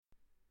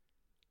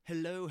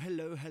Hello,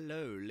 hello,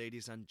 hello,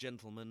 ladies and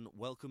gentlemen.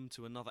 Welcome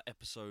to another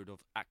episode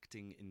of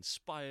Acting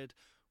Inspired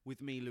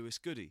with me, Lewis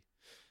Goody.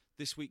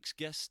 This week's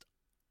guests,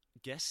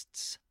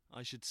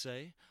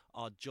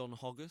 are John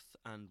Hogarth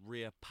and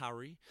Ria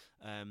Parry,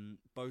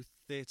 both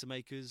theatre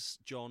makers.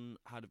 John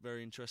had a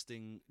very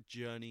interesting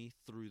journey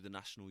through the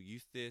National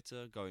Youth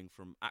Theatre, going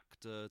from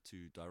actor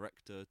to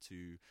director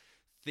to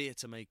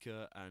theatre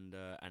maker,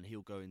 and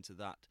he'll go into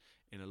that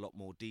in a lot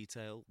more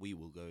detail. We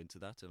will go into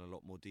that in a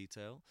lot more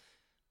detail.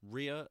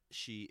 Ria,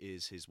 she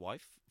is his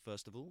wife,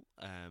 first of all,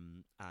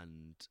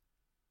 and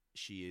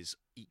she is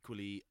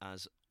equally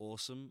as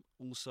awesome.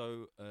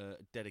 Also a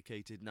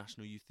dedicated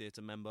National Youth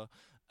Theatre member,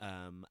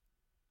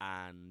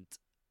 and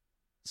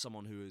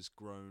someone who has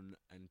grown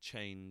and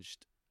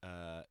changed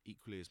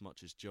equally as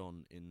much as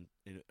John in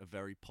a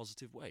very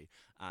positive way,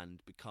 and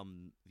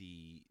become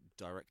the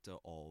director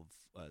of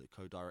the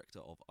co-director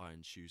of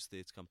Iron Shoes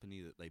Theatre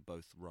Company that they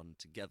both run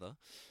together.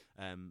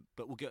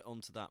 But we'll get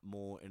onto that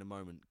more in a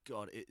moment.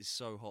 God, it is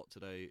so hot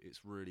today.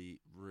 It's really,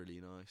 really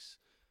nice.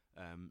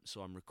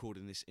 So I'm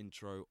recording this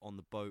intro on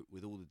the boat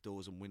with all the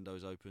doors and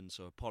windows open,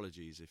 so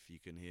apologies if you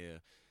can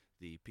hear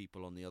the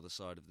people on the other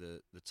side of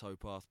the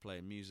towpath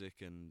playing music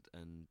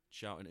and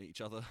shouting at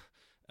each other.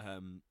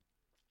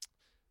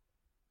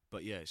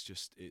 But yeah,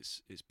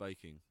 it's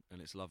baking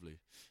and it's lovely.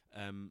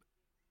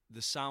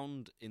 The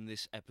sound in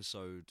this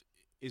episode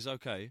is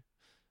okay,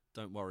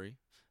 don't worry,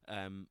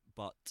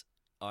 but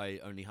I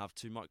only have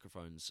 2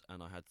 microphones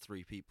and I had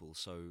 3 people,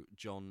 so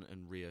John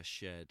and Ria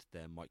shared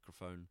their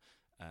microphone,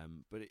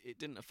 but it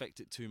didn't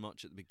affect it too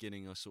much at the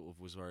beginning. I sort of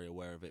was very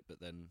aware of it, but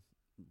then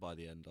by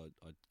the end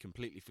I'd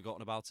completely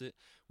forgotten about it.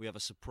 We have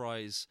a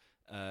surprise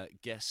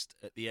guest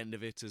at the end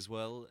of it as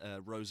well,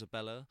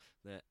 Rosabella,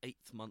 their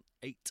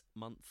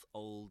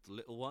 8-month-old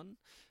little one,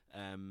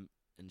 and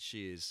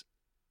she is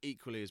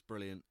equally as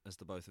brilliant as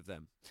the both of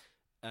them.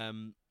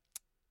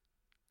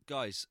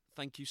 Guys,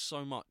 thank you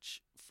so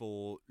much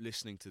for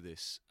listening to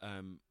this.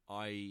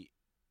 I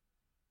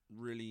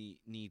really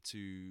need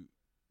to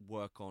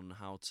work on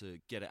how to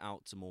get it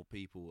out to more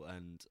people,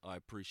 and I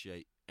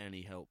appreciate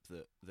any help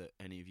that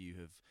any of you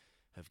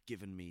have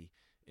given me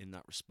in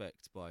that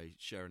respect by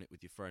sharing it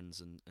with your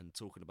friends and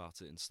talking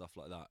about it and stuff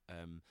like that.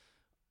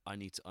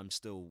 I'm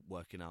still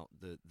working out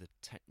the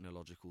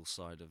technological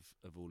side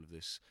of all of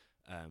this,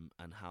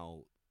 and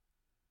how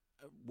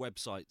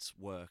websites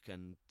work,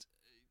 and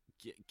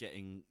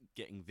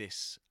getting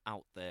this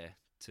out there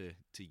to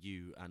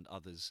you and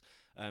others.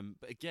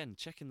 But again,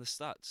 checking the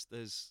stats,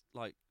 there's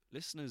like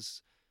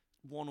listeners,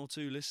 1 or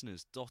 2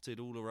 listeners dotted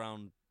all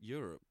around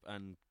Europe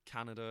and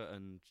Canada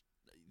and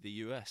the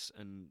US,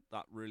 and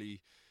that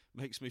really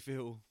makes me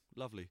feel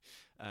lovely,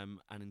 and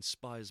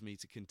inspires me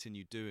to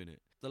continue doing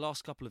it. The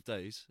last couple of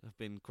days have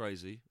been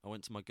crazy. I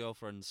went to my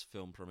girlfriend's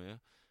film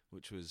premiere,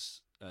 which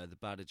was the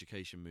Bad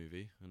Education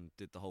movie, and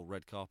did the whole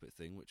red carpet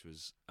thing, which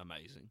was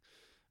amazing.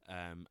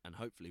 And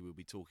hopefully we'll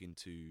be talking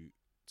to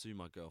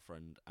my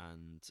girlfriend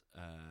and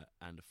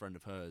a friend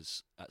of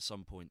hers at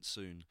some point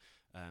soon,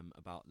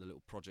 about the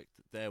little project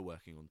that they're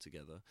working on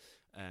together.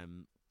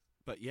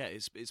 But yeah,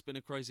 it's been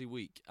a crazy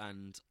week,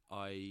 and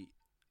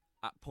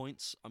at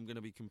points, I'm going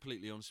to be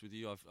completely honest with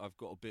you, I've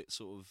got a bit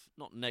sort of,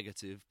 not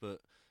negative, but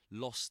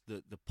lost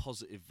the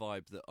positive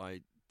vibe that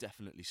I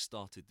definitely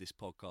started this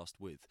podcast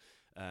with.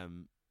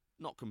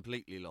 Not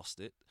completely lost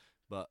it,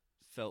 but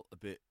felt a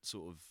bit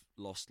sort of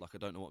lost, like I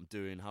don't know what I'm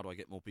doing, how do I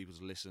get more people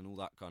to listen, all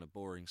that kind of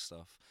boring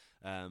stuff.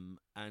 And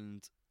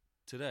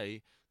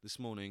this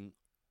morning,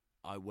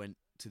 I went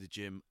to the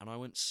gym and I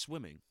went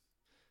swimming,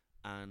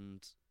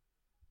 and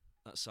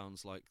that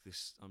sounds like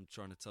this, I'm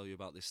trying to tell you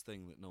about this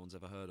thing that no one's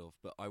ever heard of,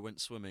 but I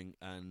went swimming,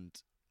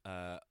 and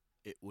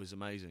it was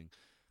amazing,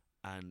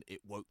 and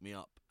it woke me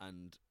up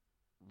and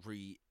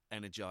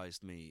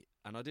re-energized me,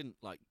 and I didn't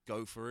like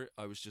go for it,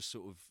 I was just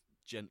sort of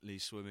gently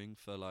swimming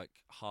for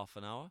like half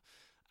an hour,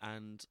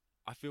 and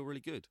I feel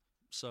really good.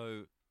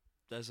 So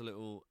there's a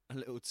little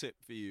tip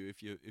for you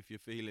if you're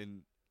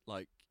feeling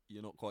like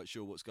you're not quite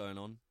sure what's going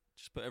on.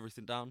 Just put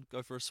everything down,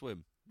 go for a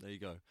swim. There you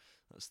go.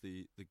 That's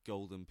the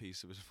golden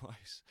piece of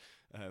advice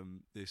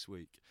this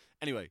week.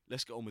 Anyway,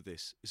 let's get on with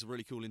this. It's a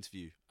really cool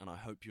interview, and I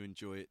hope you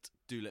enjoy it.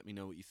 Do let me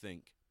know what you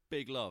think.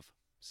 Big love.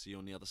 See you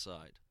on the other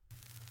side.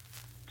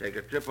 Take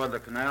a trip on the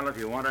canal if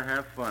you want to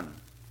have fun.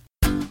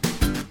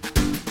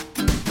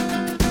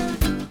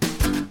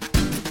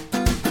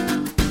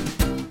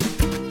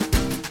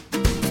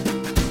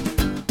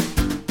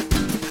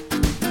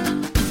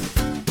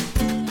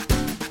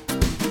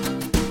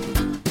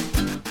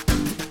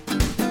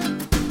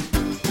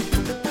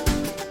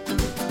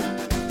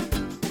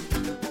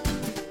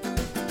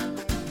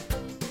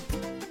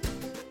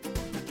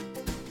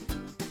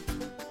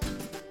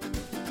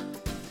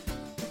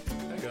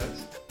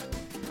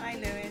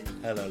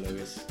 Hello,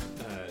 Lewis.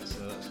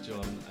 So that's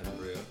John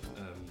and Ria.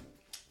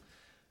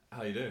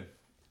 How you doing?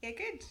 Yeah,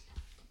 good.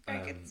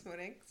 Very good this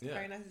morning. It's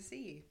very nice to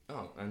see you.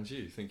 Oh, and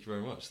you. Thank you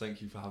very much.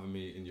 Thank you for having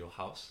me in your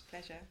house.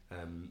 Pleasure.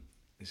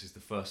 This is the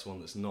first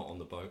one that's not on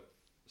the boat,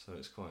 so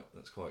that's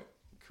quite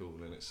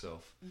cool in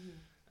itself.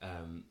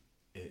 Mm-hmm.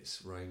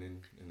 it's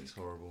raining and it's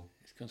horrible.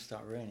 It's going to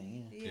start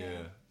raining,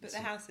 Yeah. But the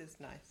house is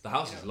nice. The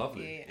house is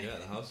lovely. Yeah.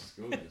 The house is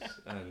gorgeous.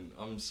 And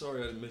I'm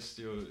sorry I missed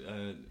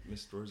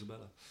missed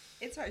Rosabella.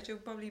 It's right, she'll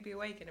probably be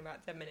awake in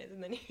about 10 minutes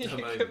and then you Amazing.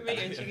 look at me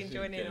and she can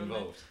join Get in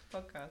involved.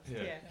 on the podcast.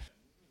 Yeah.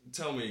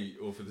 Tell me,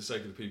 or for the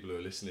sake of the people who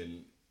are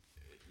listening,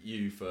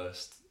 you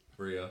first,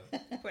 Ria,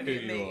 who Pointing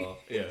at you me. are.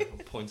 Yeah, I'm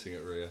pointing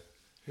at Ria.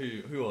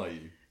 Who are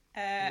you?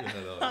 Who the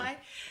hell are you? Hi.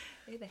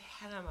 Who the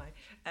hell am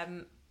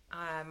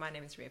I? My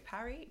name is Ria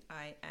Parry.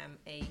 I am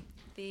a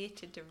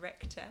theatre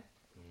director.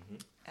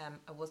 Mm-hmm.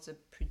 I was a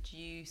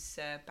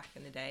producer back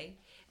in the day,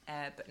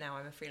 but now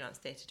I'm a freelance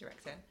theatre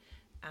director.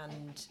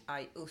 And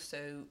I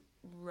also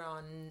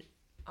run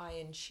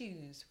Iron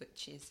Shoes,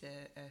 which is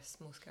a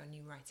small-scale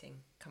new writing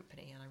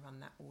company, and I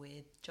run that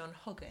with John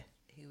Hogarth,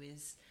 who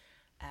is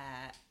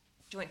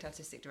joint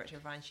artistic director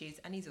of Iron Shoes,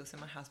 and he's also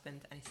my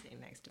husband, and he's sitting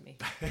next to me.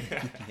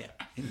 Yeah,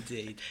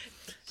 indeed.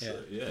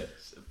 So,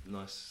 it's a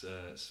nice,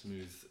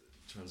 smooth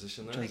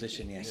transition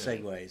there.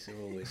 Segues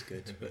are always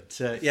good. But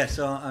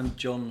so I'm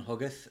John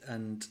Hogarth,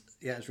 and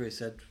as Ria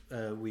said,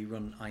 we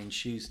run Iron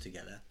Shoes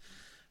together.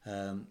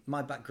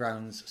 My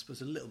background's, I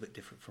suppose, a little bit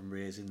different from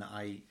Ria's in that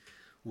I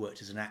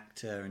worked as an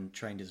actor and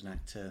trained as an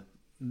actor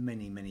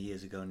many, many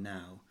years ago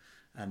now,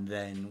 and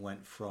then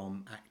went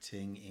from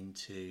acting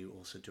into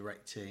also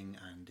directing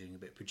and doing a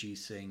bit of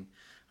producing,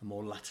 and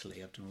more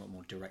latterly I've done a lot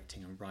more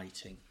directing and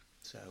writing.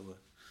 So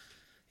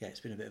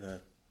it's been a bit of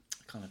a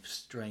kind of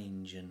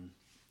strange and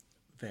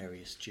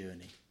various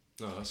journey.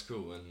 No, that's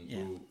cool,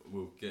 and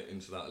we'll get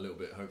into that a little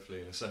bit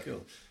hopefully in a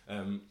second.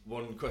 Cool.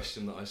 One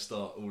question that I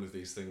start all of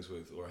these things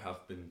with, or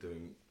have been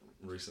doing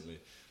recently,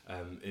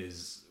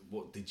 is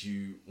what did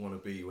you want to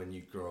be when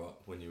you grow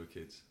up, when you were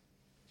kids?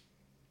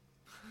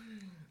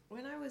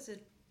 When I was a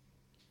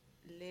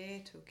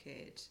little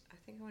kid, I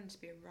think I wanted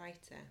to be a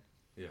writer.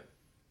 Yeah.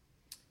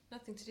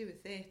 Nothing to do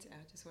with theatre,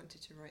 I just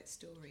wanted to write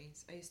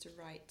stories. I used to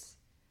write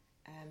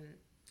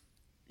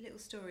little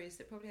stories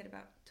that probably had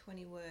about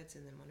 20 words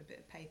in them on a bit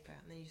of paper,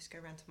 and then you just go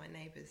around to my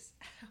neighbours'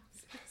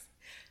 houses,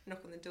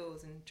 knock on the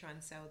doors and try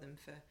and sell them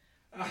for,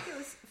 I think it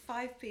was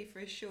 5p for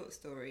a short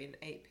story and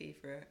 8p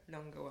for a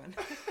longer one.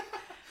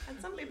 And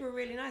some people were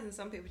really nice and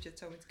some people just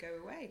told me to go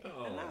away.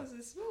 And I was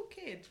a small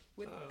kid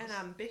with an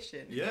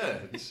ambition. Yeah,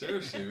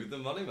 seriously, with the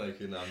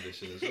money-making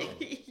ambition as well.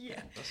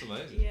 Yeah. That's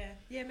amazing.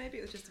 Yeah, maybe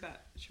it was just about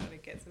trying to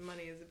get some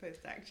money as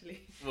opposed to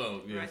actually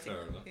Well, yeah, writing.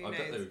 fair enough. Who I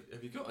bet knows?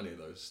 have you got any of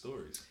those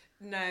stories?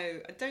 No,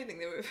 I don't think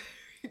they were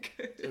very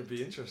good. It would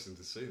be interesting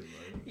to see them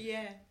though.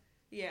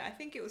 Yeah, I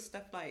think it was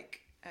stuff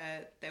like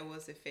there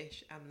was a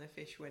fish and the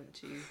fish went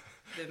to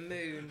the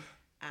moon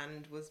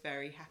and was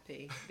very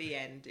happy. The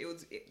end.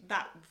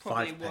 That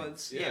probably 5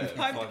 pence. was. Yeah,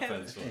 5 5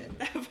 pence.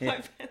 pence. 5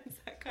 pence.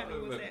 That kind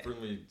of was That it.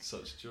 bring me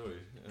such joy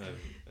and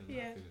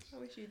happiness. I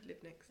wish you'd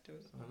lived next door.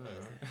 I know,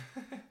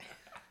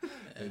 right?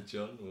 Hey,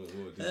 John,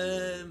 what did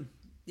you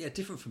do?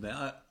 Different from it.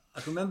 I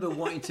can remember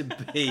wanting to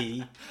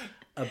be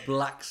a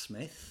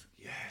blacksmith.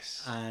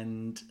 Yes.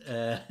 And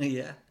I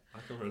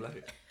can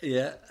relate.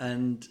 Yeah,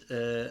 and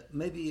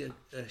maybe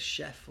a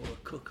chef or a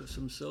cook of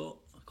some sort.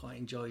 I quite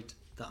enjoyed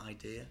that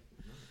idea.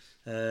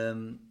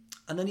 And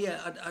then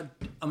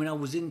I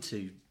was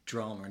into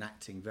drama and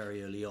acting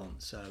very early on,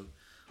 so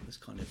I was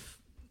kind of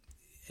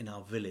in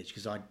our village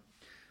because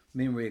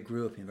me and Ria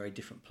grew up in very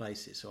different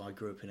places. So I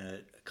grew up in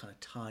a kind of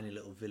tiny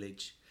little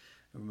village,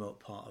 a remote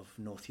part of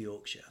North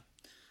Yorkshire.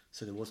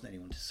 So there wasn't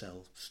anyone to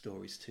sell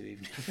stories to,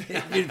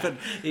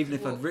 even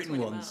if I'd written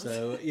one. Miles.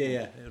 So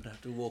I would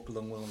have to walk a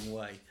long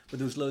way. But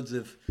there was loads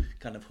of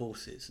kind of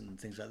horses and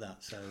things like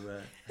that. So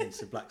hence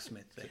the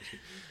blacksmith thing.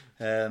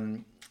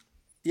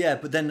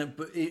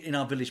 But in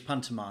our village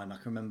pantomime, I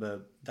can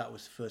remember that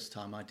was the first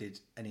time I did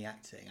any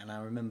acting, and I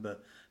remember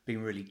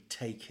being really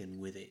taken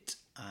with it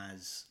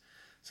as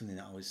something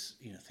that I was,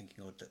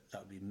 thinking, that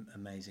would be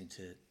amazing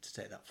to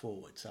take that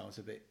forward. So I was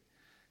a bit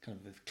kind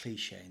of a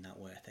cliche in that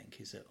way, I think,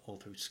 is that all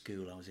through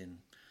school I was in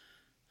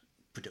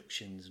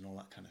productions and all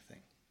that kind of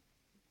thing.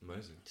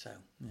 Amazing. So,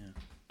 yeah.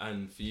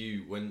 And for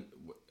you,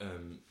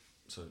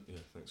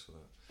 thanks for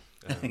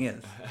that.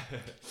 Yes.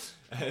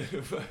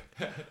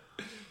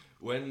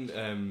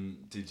 When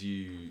did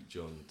you,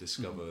 John,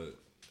 discover,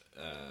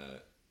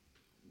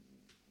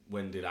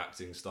 when did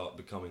acting start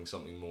becoming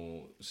something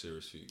more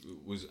serious for you?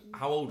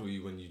 How old were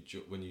you when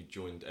you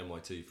joined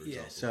MIT, for example?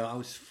 Yeah, so I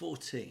was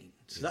 14.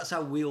 So that's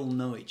how we all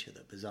know each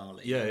other,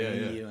 bizarrely. Yeah.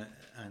 You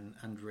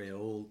and Ria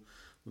all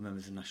were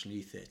members of the National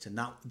Youth Theatre. And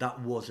that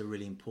was a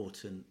really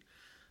important,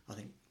 I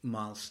think,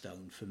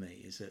 milestone for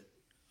me, is that,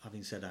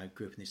 having said I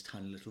grew up in this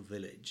tiny little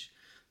village,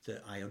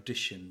 that I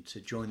auditioned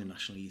to join the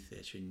National Youth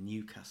Theatre in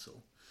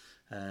Newcastle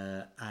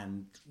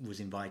and was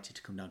invited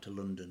to come down to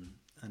London.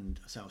 And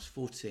so I was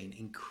 14,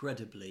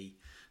 incredibly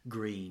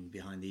green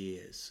behind the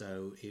ears.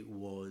 So it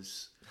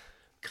was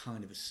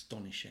kind of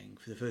astonishing.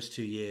 For the first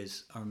 2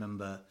 years, I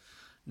remember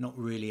not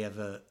really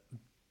ever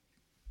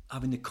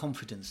having the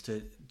confidence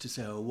to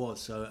say who I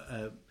was.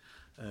 So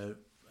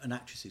an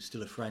actress who's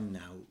still a friend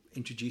now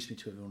introduced me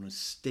to everyone as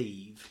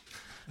Steve.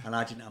 And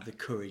I didn't have the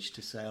courage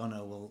to say, oh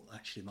no, well,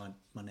 actually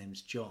my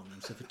name's John.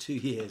 And so for 2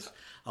 years,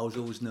 I was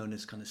always known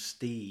as kind of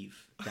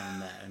Steve down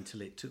there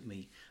until it took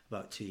me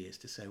about 2 years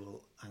to say,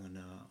 well, hang on,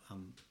 no,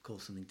 I'm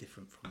called something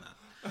different from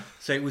that.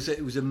 So it was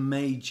a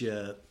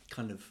major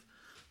kind of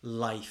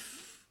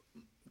life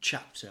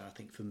chapter, I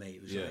think, for me.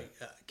 It was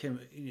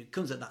it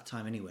comes at that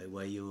time anyway,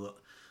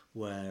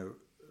 where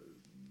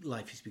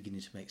life is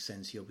beginning to make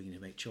sense, you're beginning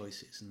to make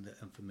choices,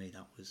 and for me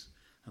that was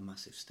a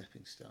massive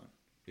stepping stone.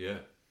 Yeah.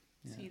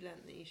 So you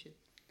learnt that you should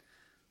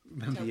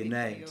remember your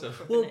name.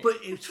 Well, but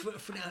it's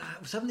funny, I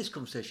was having this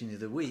conversation the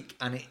other week,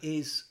 and it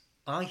is,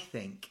 I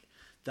think,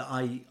 that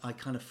I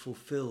kind of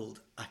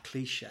fulfilled a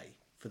cliche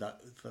for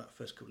that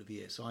first couple of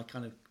years. So I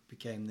kind of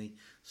became the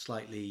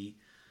slightly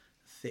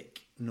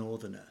thick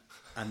northerner,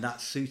 and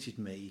that suited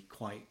me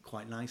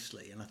quite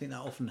nicely. And I think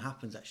that often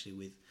happens actually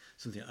with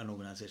something, an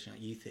organisation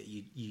like Youth It.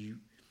 You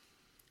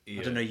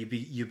I don't know,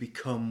 you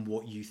become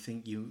what you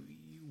think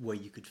where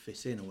you could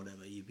fit in or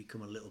whatever. You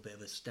become a little bit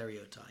of a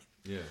stereotype.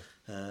 Yeah.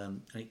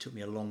 And it took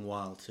me a long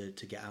while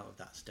to get out of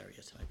that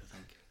stereotype, I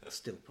think.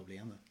 Still probably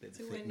am a bit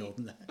of a thick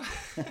northerner.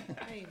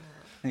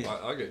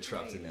 I get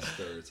trapped in these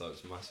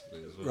stereotypes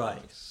massively as well. Right.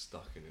 I'm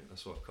stuck in it.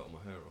 That's why I've cut my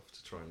hair off,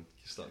 to try and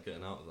start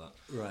getting out of that.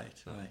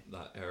 Right.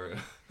 That area.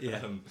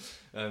 Yeah.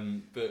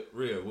 But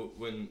Ria,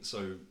 when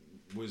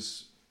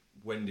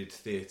did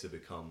theatre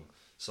become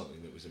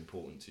something that was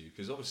important to you?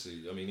 Because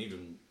obviously, I mean,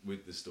 even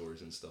with the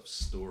stories and stuff,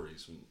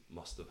 stories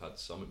must have had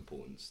some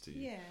importance to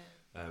you.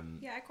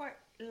 Yeah. I quite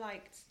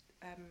liked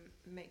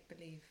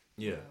make-believe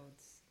Yeah.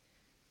 worlds.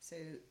 So,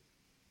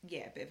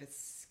 yeah, a bit of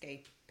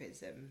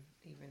escapism,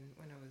 even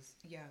when I was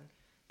young.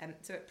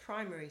 So at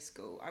primary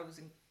school, I was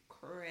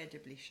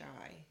incredibly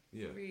shy.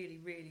 Yeah. Really,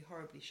 really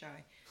horribly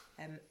shy.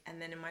 And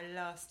then in my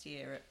last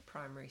year at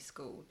primary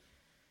school,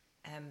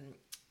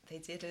 they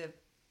did a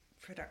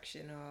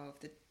production of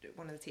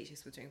one of the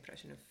teachers was doing a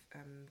production of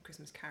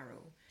Christmas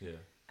Carol. Yeah.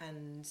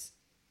 And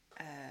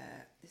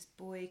this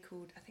boy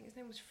called, I think his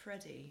name was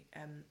Freddie,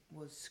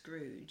 was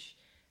Scrooge,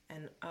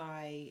 and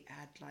I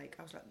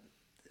was like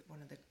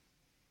one of the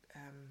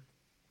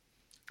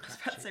I was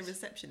about to say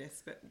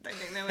receptionists, but don't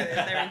think they were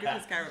in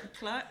Christmas Carol.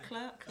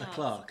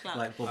 Clark,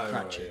 like Bob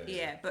Cratchit.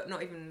 Yeah, but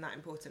not even that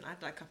important. I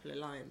had like a couple of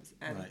lines.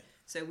 Right.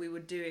 So we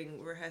were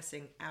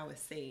rehearsing our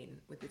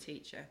scene with the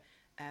teacher,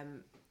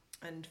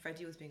 and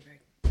Freddie was being very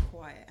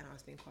quiet, and I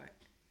was being quite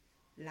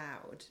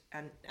loud,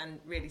 and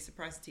really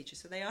surprised the teacher.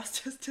 So they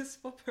asked us to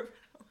swap around.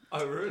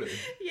 Oh, really?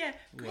 Yeah,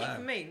 great Wow.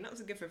 for me, not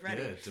so good for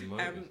Freddie. Yeah,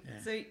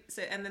 demoted.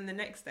 So and then the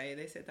next day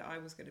they said that I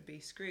was going to be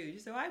Scrooge,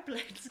 so I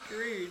played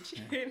Scrooge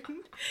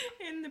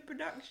in the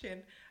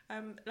production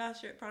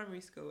last year at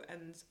primary school.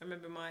 And I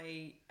remember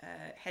my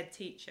head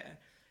teacher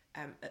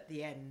at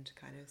the end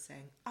kind of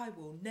saying, "I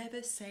will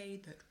never say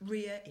that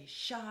Ria is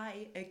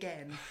shy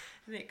again,"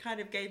 and it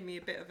kind of gave me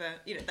a bit of a,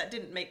 that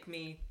didn't make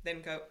me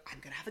then go, "I'm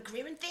going to have a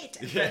career in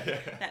theatre,"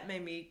 but that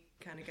made me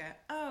kind of go,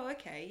 "Oh,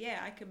 okay, yeah,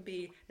 I can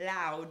be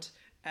loud."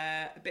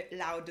 A bit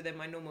louder than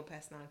my normal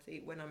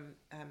personality when I'm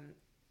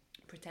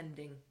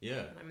pretending.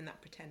 Yeah. When I'm in that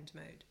pretend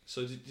mode.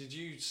 So did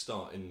you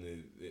start in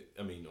the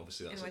I mean,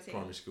 obviously that's at NYT.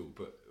 primary school,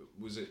 but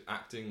was it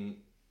acting?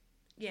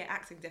 Yeah,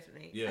 acting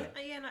definitely. Yeah.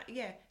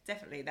 Yeah,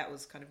 definitely. That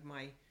was kind of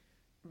my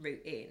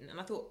route in, and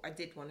I thought I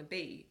did want to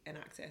be an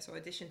actor, so I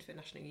auditioned for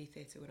National Youth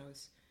Theatre when I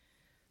was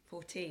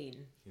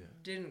 14. Yeah.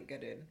 Didn't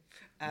get in.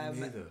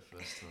 Neither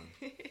first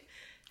time.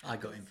 I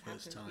got in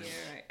first time.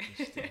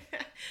 Yeah,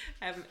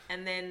 right.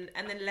 And then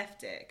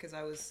left it because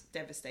I was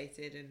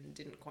devastated and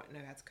didn't quite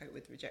know how to cope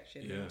with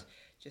rejection. Yeah. And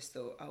just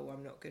thought, oh,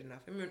 I'm not good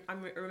enough. I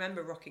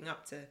remember rocking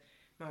up to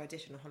my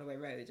audition on Holloway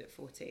Road at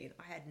 14.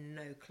 I had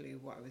no clue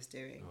what I was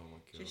doing. Oh my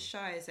God. Just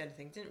shy as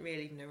anything. Didn't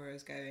really even know where I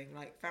was going.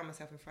 Found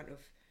myself in front of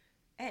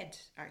Ed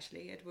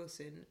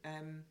Wilson.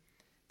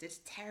 Did a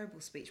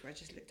terrible speech where I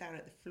just looked down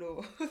at the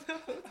floor the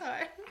whole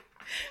time.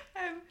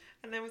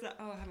 And then was like,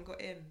 oh, I haven't got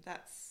in.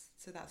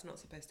 So that's not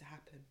supposed to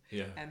happen.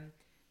 Yeah.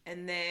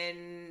 And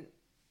then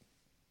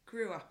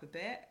grew up a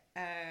bit,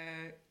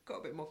 got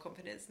a bit more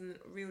confidence, and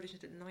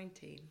re-auditioned at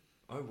 19.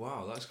 Oh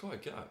wow, that's quite a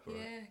gap, right?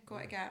 Yeah,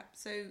 quite a gap.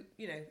 So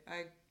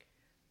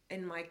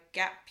in my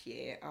gap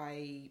year,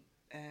 I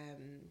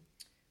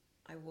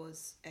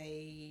was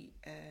a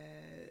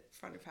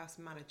front of house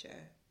manager,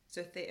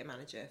 so a theatre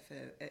manager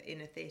in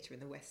a theatre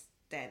in the West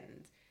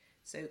End.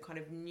 So kind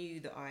of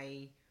knew that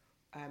I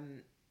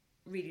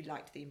really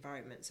liked the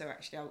environment. So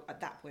actually,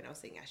 at that point, I was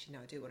thinking, actually,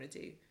 no, I do want to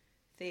do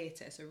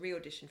theatre. So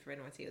re-auditioned for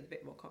NYT with a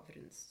bit more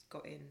confidence,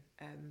 got in.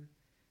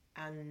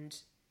 And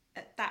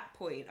at that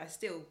point, I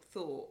still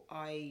thought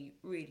I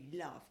really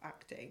love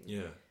acting.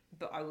 Yeah.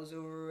 But I was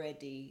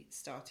already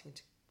starting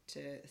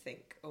to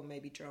think, oh,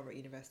 maybe drama at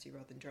university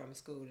rather than drama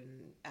school.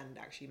 And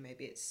actually,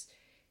 maybe it's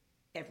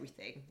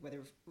everything, whether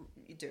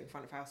you're doing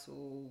front of house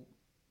or...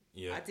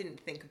 Yeah. I didn't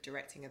think of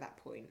directing at that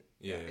point.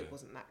 Yeah, It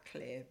wasn't that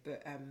clear.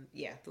 But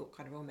I thought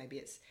kind of, oh, maybe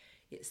it's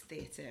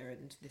theatre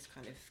and this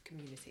kind of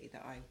community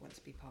that I want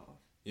to be part of.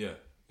 Yeah,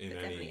 in But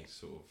any definitely-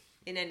 sort of...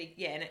 In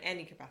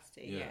any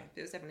capacity, Yeah. yeah. But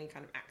it was definitely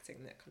kind of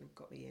acting that kind of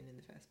got me in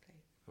the first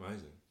place.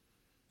 Amazing.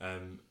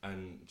 And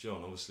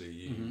John, obviously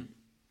you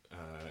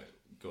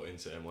got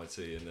into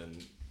MIT and then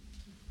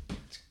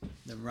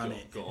ran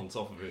it. Got on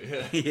top of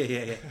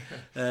it.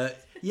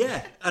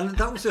 Yeah. And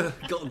that was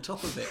got on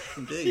top of it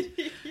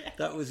indeed.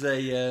 That was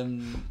a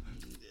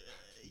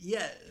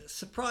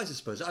surprise, I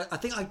suppose. I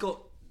think I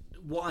got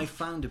what I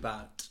found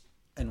about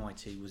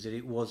NYT was that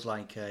it was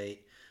like a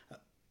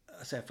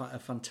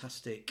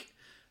fantastic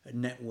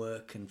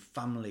network and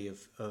family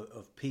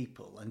of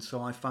people, and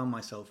so I found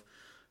myself,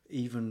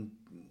 even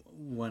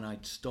when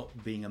I'd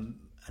stopped being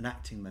an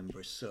acting member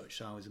as such.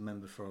 So I was a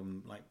member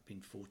from like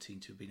being 14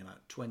 to being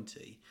about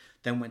 20.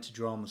 Then went to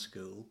drama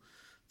school.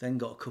 Then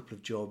got a couple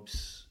of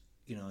jobs,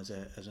 as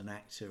an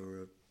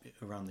actor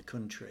around the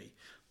country.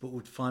 But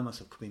would find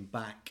myself coming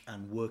back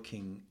and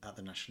working at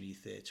the National Youth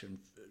Theatre and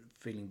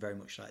feeling very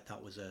much like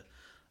that was a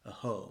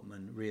home.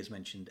 And Ria's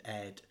mentioned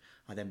Ed.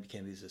 I then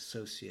became his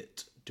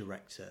associate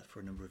director for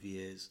a number of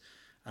years.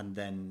 And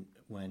then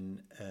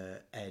when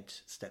Ed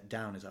stepped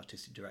down as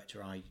artistic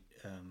director, I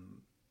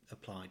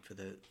applied for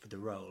the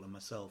role, and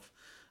myself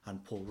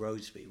and Paul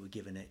Roseby were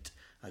given it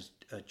as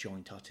a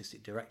joint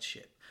artistic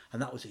directorship,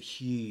 and that was a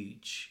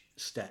huge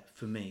step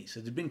for me.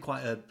 So there'd been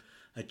quite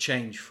a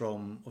change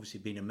from obviously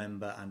being a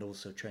member and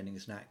also training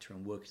as an actor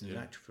and working as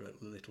an actor for a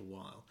little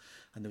while,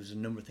 and there was a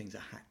number of things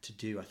I had to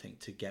do, I think,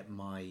 to get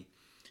my,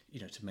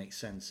 to make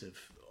sense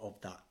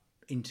of that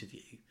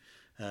interview.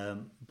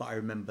 But I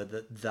remember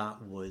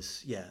that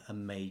was a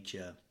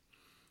major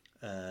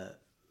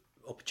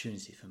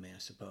opportunity for me, I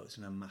suppose,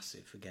 and a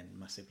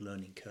massive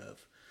learning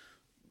curve.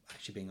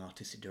 Actually being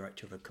artistic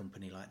director of a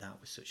company like that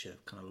with such a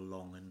kind of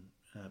long and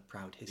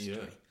proud history.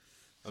 Yeah.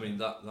 I mean,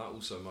 that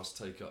also must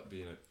take up,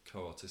 being a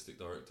co-artistic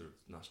director of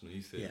National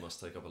Youth Theatre must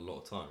take up a lot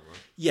of time, right?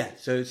 Yeah,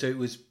 so it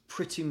was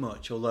pretty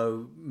much,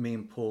 although me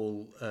and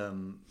Paul,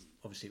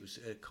 obviously it was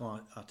a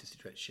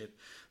co-artistic directorship,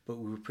 but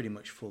we were pretty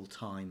much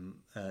full-time,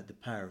 the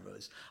pair of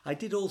us. I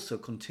did also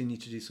continue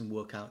to do some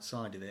work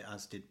outside of it,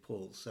 as did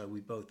Paul, so we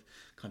both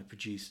kind of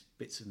produced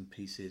bits and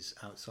pieces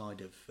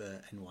outside of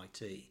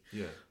NYT.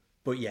 Yeah.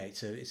 But yeah,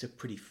 it's a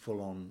pretty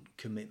full-on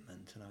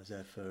commitment, and I was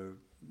there for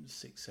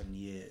 6-7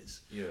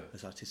 years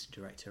as artistic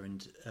director,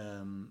 and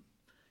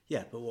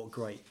but what a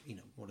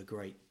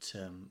great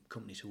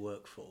company to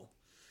work for.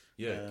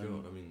 Yeah,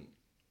 God, I mean,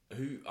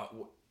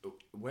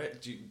 where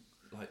do you,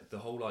 like, the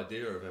whole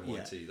idea of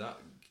MIT? That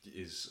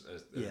is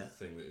a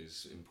thing that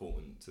is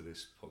important to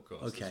this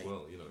podcast as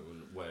well.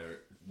 And where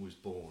it was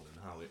born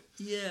and how it.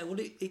 Yeah, well,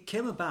 it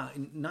came about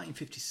in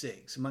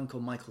 1956. A man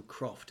called Michael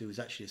Croft, who was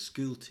actually a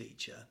school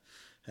teacher.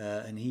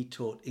 And he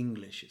taught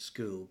English at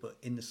school, but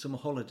in the summer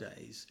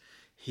holidays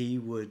he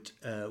would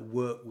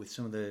work with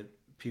some of the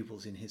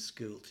pupils in his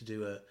school to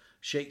do a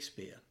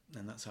Shakespeare,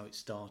 and that's how it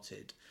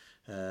started,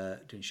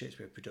 doing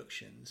Shakespeare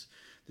productions.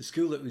 The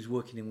school that he was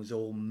working in was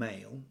all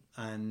male,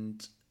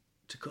 and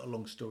to cut a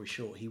long story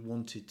short, he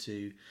wanted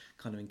to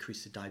kind of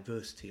increase the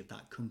diversity of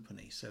that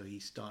company, so he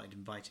started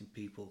inviting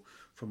people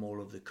from all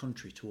over the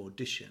country to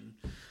audition.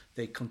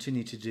 They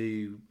continued to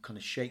do kind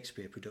of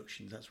Shakespeare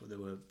productions. That's what they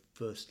were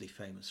firstly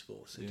famous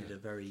for. So they did a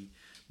very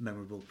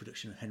memorable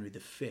production of Henry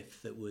V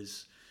that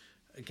was,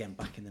 again,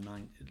 back in the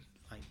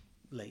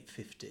late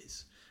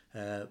 50s.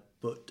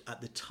 But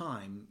at the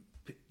time,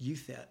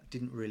 youth theatre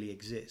didn't really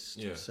exist.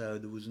 Yeah. So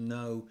there was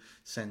no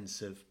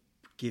sense of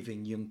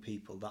giving young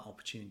people that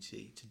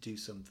opportunity to do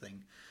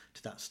something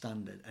to that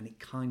standard. And it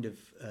kind of,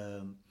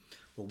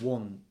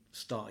 one,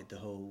 started the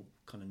whole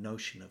kind of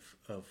notion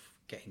of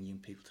getting young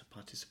people to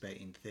participate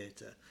in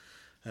theatre,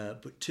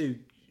 but two,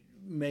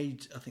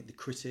 made, I think, the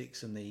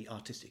critics and the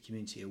artistic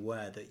community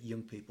aware that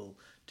young people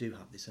do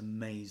have this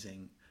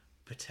amazing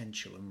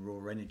potential and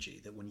raw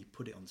energy that when you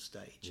put it on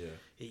stage,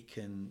 it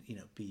can,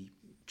 be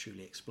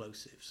truly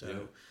explosive.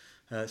 So,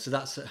 so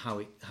that's how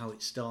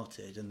it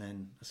started. And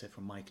then, I said,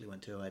 from Michael, it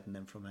went to Ed, and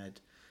then from Ed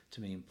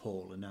to me and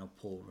Paul, and now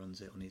Paul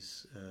runs it on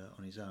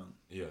his own.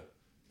 Yeah,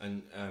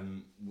 and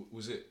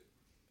was it?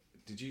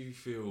 Did you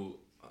feel?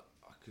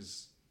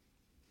 Because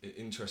it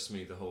interests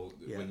me, the whole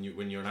when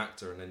you're an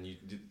actor and then you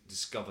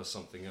discover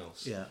something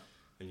else,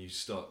 and you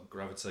start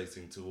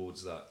gravitating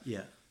towards that.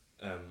 Yeah.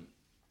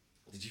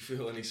 Did you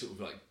feel any sort of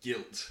like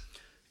guilt?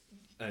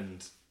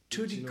 And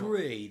to a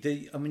degree,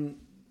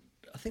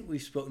 I think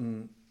we've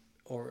spoken,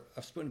 or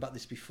I've spoken about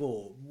this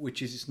before,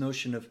 which is this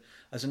notion of,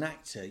 as an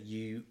actor,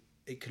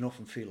 it can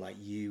often feel like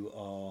you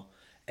are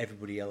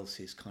everybody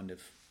else's kind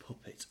of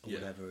puppet or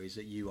whatever, is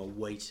that you are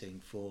waiting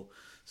for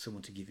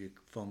someone to give you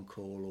a phone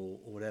call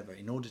or whatever.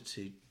 In order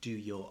to do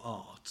your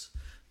art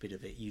bit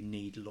of it, you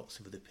need lots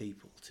of other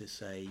people to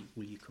say,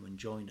 will you come and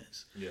join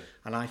us? Yeah.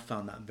 And I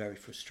found that very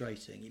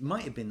frustrating. It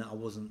might have been that I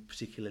wasn't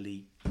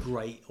particularly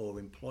great or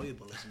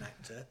employable as an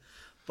actor,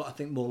 but I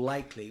think more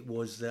likely it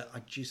was that I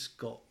just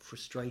got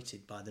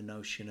frustrated by the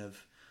notion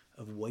of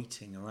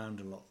waiting around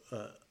a lot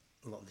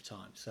of the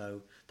time.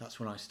 So that's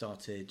when I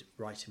started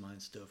writing my own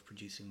stuff,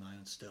 producing my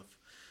own stuff,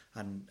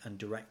 and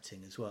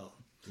directing as well.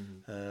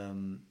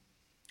 Mm-hmm.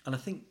 And I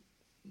think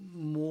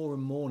more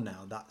and more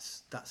now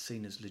that's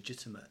seen as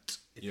legitimate,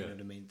 if you know what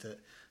I mean. That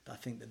I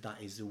think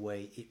that is the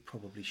way it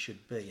probably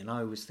should be. And I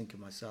always think of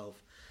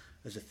myself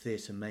as a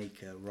theatre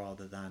maker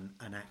rather than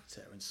an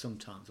actor. And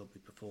sometimes I'll be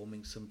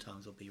performing,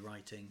 sometimes I'll be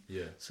writing,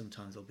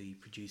 sometimes I'll be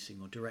producing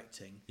or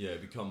directing. Yeah,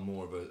 become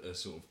more of a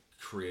sort of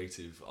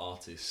creative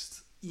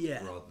artist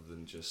rather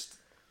than just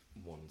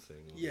one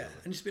thing.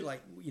 And it's a bit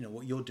like, you know,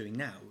 what you're doing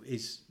now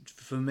is,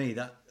 for me,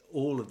 that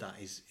all of that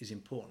is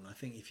important. I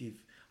think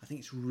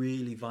it's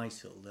really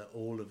vital that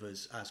all of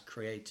us as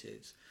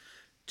creatives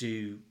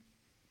do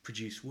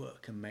produce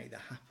work and make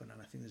that happen.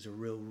 And I think there's a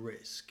real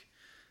risk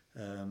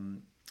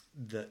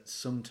that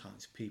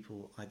sometimes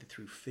people, either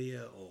through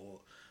fear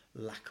or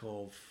lack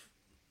of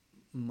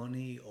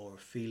money or a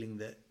feeling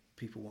that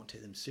people won't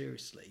take them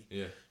seriously,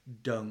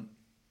 don't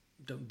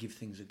give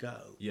things a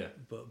go.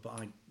 But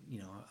I'm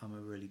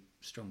a really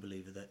strong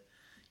believer that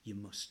you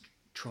must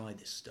try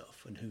this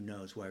stuff, and who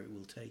knows where it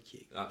will take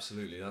you.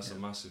 Absolutely, that's a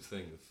massive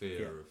thing, the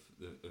fear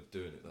of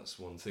doing it. That's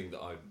one thing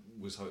that I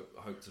was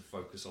hope to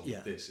focus on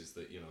with this, is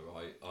that, you know,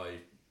 I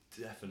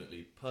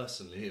definitely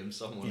personally am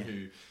someone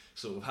who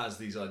sort of has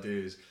these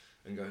ideas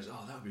and goes,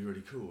 oh, that would be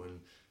really cool,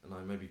 and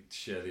I maybe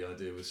share the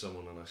idea with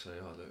someone and I say,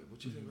 oh, look, what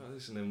do you think about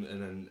this?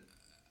 And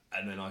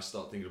then I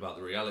start thinking about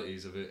the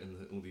realities of it,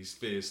 and all these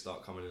fears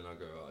start coming in, and I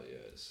go, oh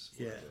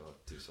yeah, I'll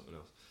do something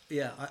else.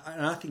 Yeah,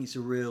 I think it's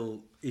a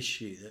real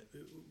issue, that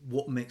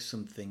what makes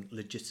something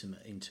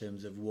legitimate in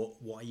terms of what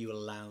are you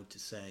allowed to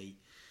say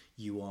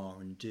you are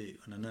and do.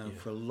 And I know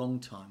for a long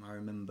time I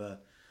remember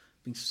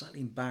being slightly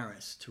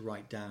embarrassed to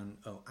write down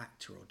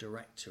actor or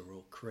director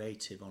or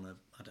creative on a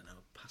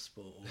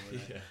passport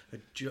or a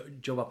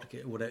job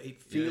application or whatever.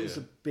 It feels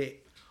a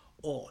bit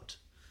odd,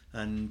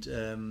 and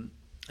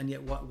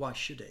yet why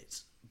should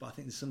it? But I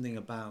think there's something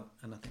about,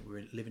 and I think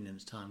we're living in a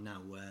time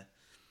now where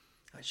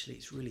actually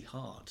it's really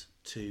hard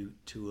to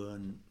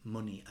earn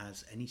money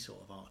as any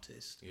sort of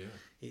artist.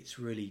 It's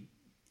really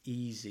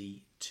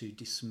easy to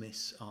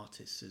dismiss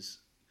artists as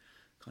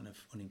kind of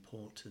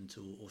unimportant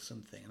or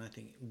something, and I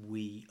think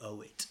we owe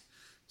it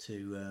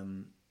to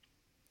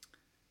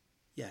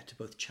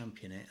both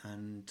champion it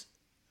and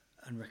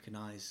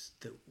recognise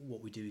that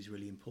what we do is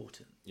really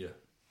important.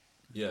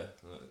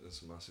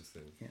 That's a massive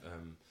thing.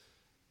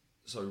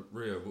 So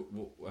Rio,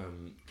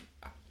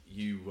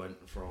 you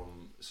went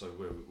from, so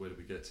where did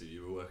we get to?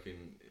 You were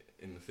working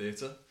in the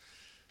theatre,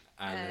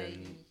 and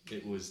then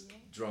it was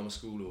drama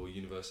school or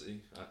university,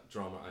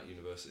 drama at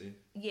university?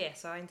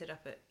 So I ended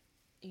up at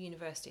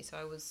university. So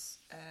I was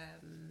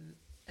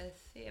a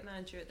theatre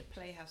manager at the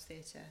Playhouse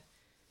Theatre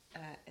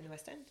in the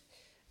West End,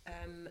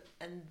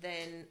 and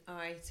then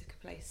I took a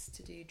place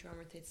to do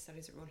drama and theatre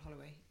studies at Royal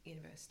Holloway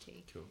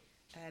University. Cool.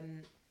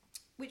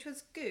 Which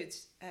was good.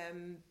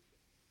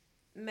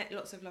 Met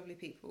lots of lovely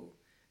people.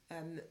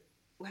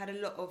 We had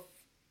a lot of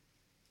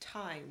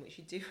time, which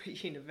you do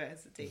at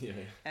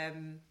university,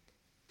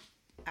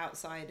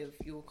 outside of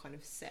your kind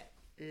of set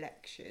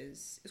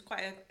lectures. It was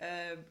quite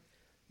a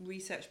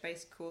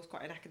research-based course,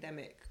 quite an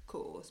academic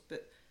course,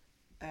 but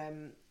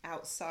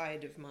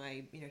outside of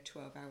my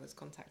 12 hours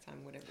contact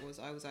time, whatever it was,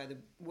 I was either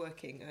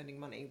working, earning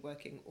money,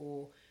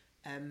 or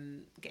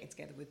getting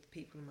together with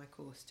people in my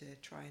course to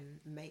try and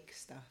make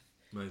stuff.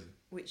 Amazing.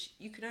 Which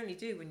you can only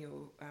do when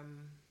you're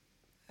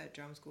at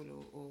drama school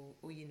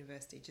or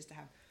university, just to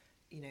have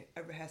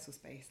a rehearsal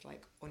space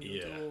like on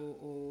your door,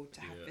 or to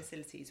have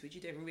facilities which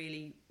you don't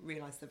really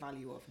realise the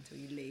value of until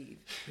you leave.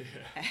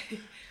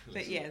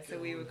 But so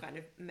we were kind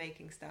of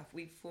making stuff.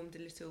 We formed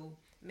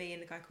me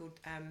and a guy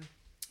called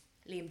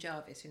Liam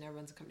Jarvis, who now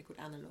runs a company called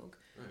Analog.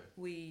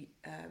 We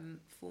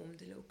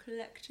formed a little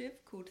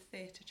collective called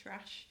Theatre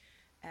Trash,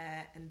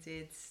 and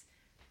did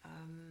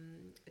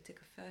I took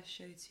a first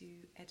show to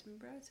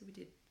Edinburgh, so we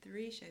did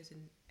 3 shows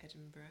in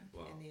Edinburgh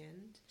in the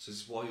end. So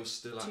this is while you're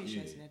still at uni? 2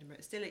 shows in Edinburgh,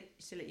 still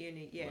at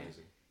uni,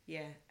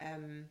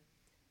 Amazing.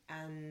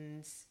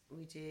 And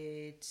we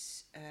did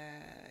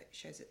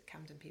shows at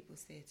Camden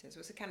People's Theatre. So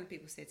it's a Camden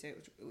People's Theatre,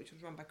 which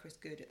was run by Chris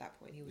Good at that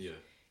point. He was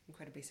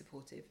incredibly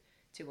supportive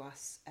to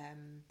us.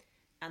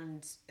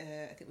 And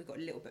I think we got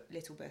a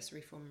little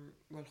bursary from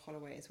Royal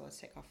Holloway as well to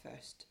take our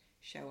first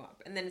show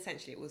up. And then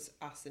essentially it was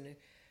us and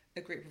a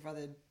group of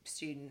other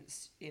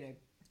students,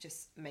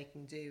 just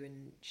making do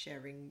and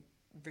sharing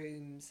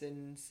rooms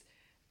and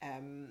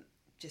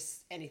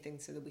just anything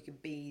so that we could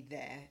be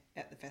there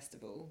at the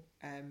festival.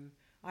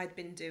 I'd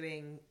been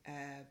doing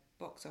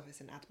box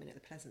office and admin at the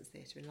Pleasance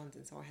Theatre in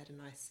London, so I had a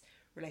nice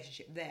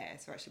relationship there.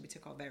 So actually we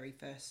took our very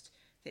first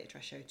Theatre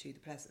Trash show to the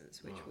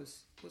Pleasance, which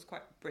was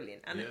quite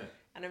brilliant and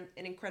an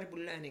incredible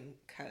learning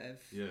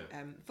curve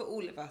for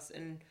all of us,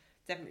 and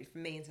definitely for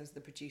me in terms of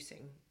the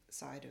producing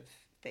side of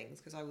things,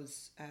 because I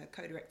was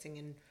co-directing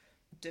and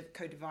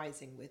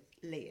co-devising with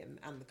Liam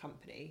and the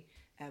company,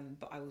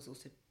 but I was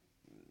also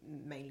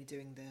mainly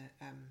doing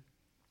the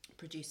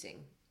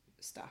producing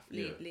stuff.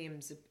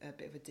 Liam's a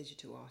bit of a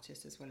digital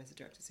artist as well as a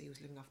director, so he was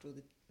looking after all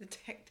the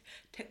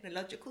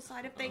technological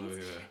side of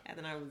things, and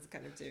then I was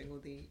kind of doing all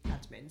the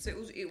admin. So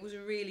it was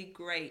a really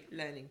great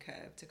learning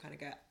curve to kind of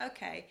go,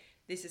 okay,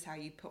 this is how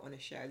you put on a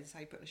show. This is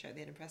how you put on a show at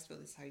the Edinburgh Festival.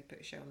 This is how you put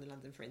a show on the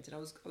London Fringe. And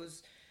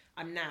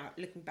I'm now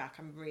looking back,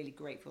 I'm really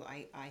grateful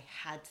I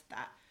had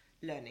that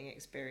learning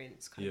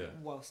experience kind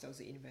of whilst I was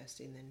at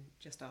university and then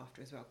just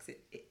after as well, because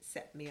it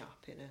set me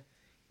up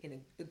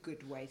in a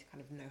good way to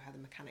kind of know how the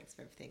mechanics of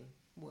everything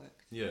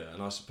worked. Yeah,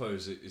 and I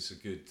suppose it's a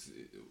good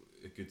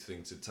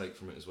thing to take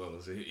from it as well,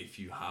 as if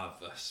you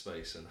have a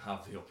space and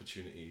have the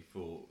opportunity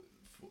for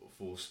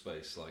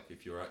space, like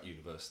if you're at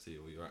university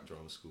or you're at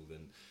drama school,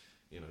 then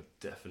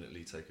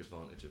definitely take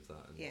advantage of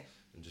that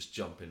and just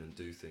jump in and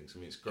do things. I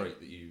mean, it's great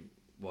that you,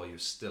 while you're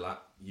still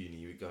at uni,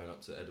 you're going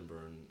up to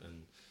Edinburgh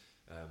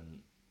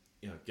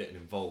and getting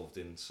involved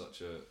in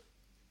such a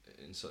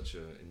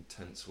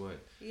intense way.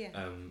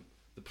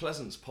 The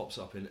Pleasance pops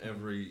up in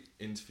every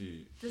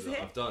interview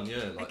I've done.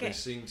 They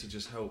seem to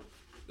just help.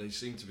 They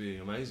seem to be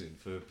amazing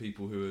for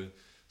people who are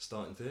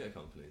starting theatre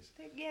companies.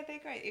 They're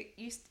great. It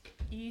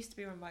used to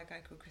be run by a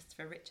guy called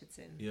Christopher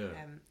Richardson,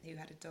 who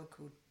had a dog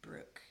called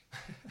Brooke,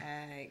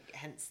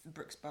 hence the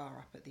Brooks Bar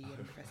up at the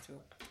Edinburgh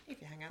Festival,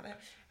 if you hang out there.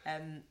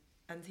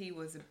 And he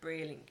was a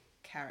brilliant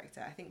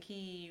character. I think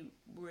he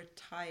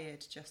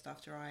retired just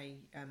after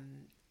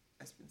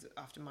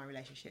after my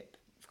relationship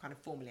kind of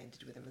formally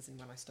ended with him, as in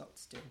when I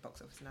stopped doing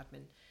box office and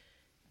admin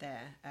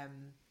there.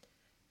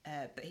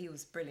 But he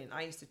was brilliant.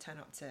 I used to turn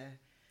up to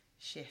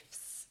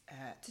shifts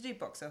to do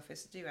box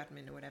office, to do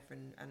admin or whatever,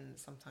 and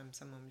sometimes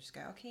someone would just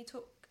go, "Oh, can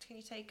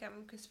you take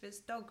Christopher's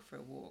dog for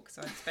a walk?"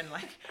 So I'd spend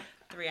like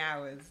 3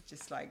 hours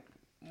just like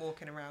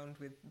walking around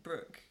with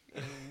Brooke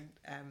in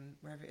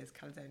wherever it is,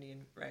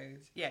 Caledonian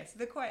Road. So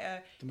they're quite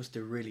a... They must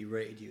have really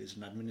rated you as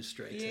an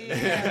administrator.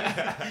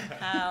 Yeah.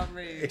 How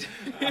rude.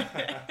 Wow,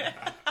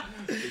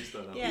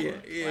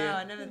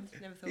 I never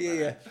thought about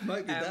that.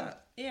 Might be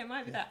that. Yeah, it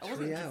might be that. I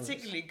wasn't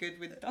particularly good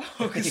with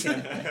dogs.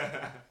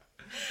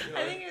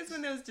 I think it was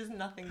when there was just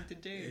nothing to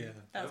do. Yeah.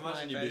 That's I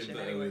imagine my you version being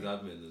better anyway. with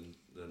admin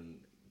than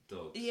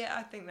dogs. Yeah,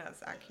 I think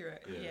that's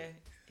accurate. Yeah.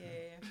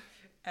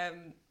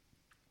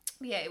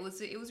 It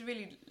was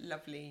really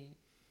lovely,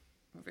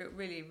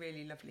 really,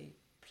 really lovely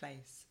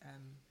place.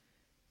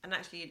 And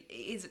actually,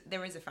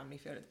 there is a family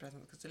feel at the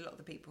Pleasance, because a lot of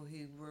the people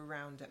who were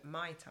around at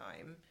my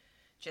time,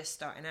 just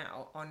starting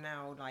out, are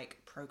now like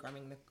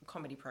programming, the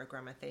comedy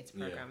programmer, theatre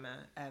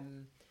programmer.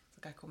 There's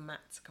a guy called Matt,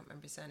 I can't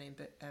remember his surname,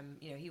 but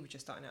he was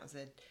just starting out as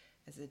a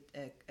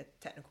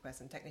technical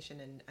person,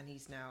 technician, and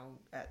he's now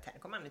a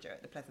technical manager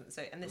at the Pleasance.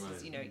 So, and this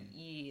is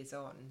years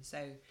on.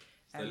 So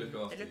they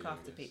look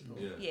after people.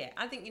 Yeah,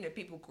 I think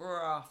people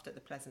graft at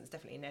the Pleasance,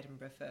 definitely in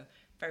Edinburgh, for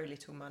very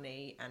little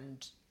money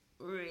and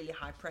really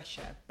high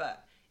pressure,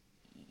 but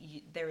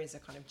there is a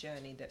kind of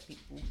journey that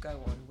people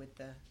go on with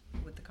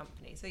the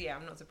company. So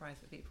I'm not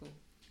surprised that people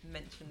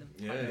mention them.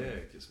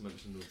 It gets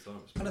mentioned all the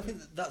time. And I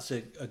think that's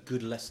a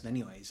good lesson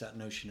anyway, is that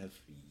notion of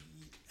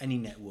any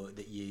network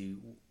that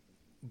you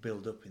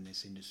build up in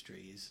this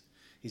industry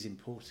is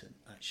important,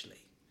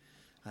 actually.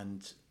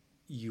 And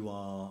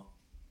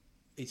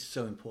it's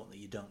so important that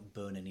you don't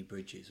burn any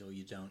bridges, or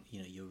you don't,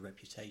 your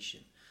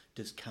reputation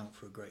does count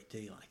for a great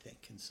deal, I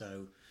think. And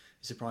so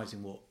it's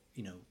surprising what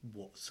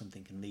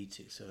something can lead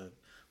to. So a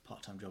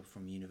part-time job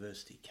from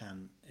university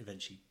can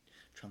eventually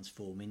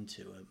transform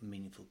into a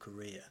meaningful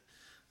career,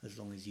 as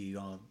long as you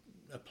are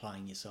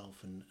applying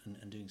yourself and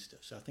doing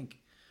stuff. So I think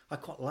I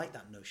quite like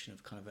that notion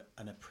of kind of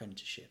an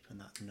apprenticeship, and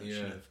that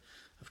notion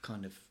of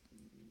kind of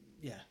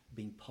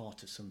being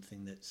part of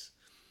something that's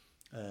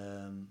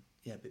a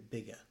bit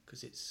bigger,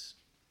 because it's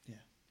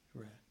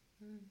rare.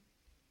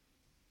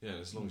 Yeah,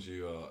 as long as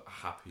you are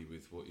happy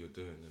with what you're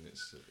doing, then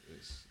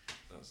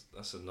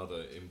that's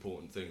another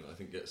important thing that I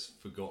think gets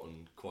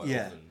forgotten quite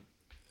often.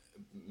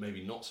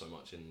 Maybe not so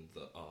much in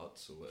the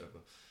arts or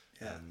whatever.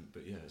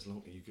 But as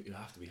long as you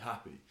have to be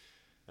happy,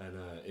 and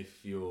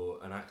if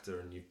you're an actor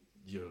and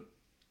you're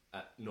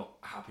not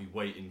happy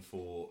waiting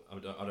for, I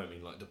don't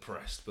mean like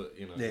depressed, but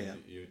you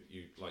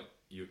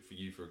for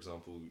you, for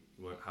example, you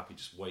weren't happy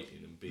just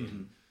waiting and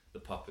being the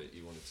puppet.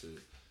 You wanted to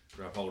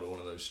grab hold of one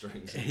of those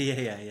strings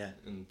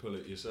and pull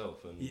it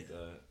yourself. And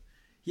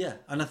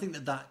and I think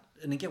that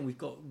and again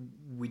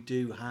we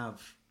do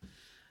have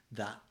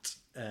that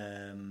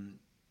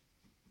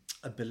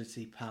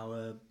ability,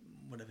 power,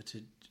 whatever,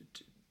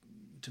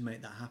 to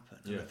make that happen.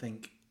 And I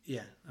think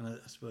and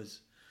I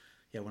suppose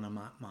when I'm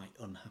at my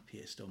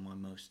unhappiest or my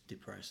most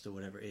depressed or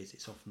whatever it is,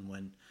 it's often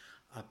when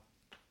I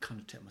kind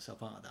of take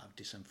myself out of that, I've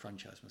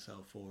disenfranchised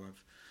myself, or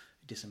I've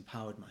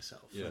disempowered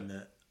myself, and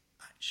that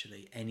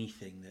actually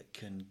anything that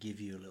can give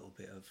you a little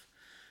bit of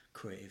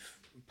creative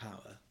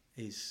power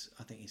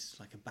I think it's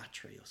like a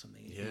battery or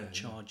something. It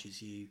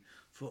charges you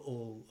for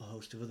a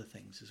host of other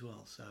things as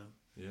well. So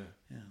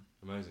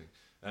amazing.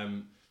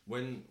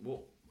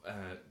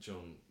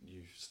 John,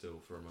 you still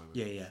for a moment?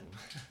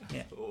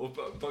 Yeah. Or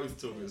both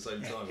talking at the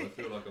same time. I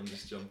feel like I'm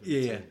just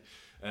jumping.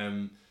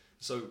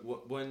 So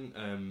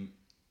when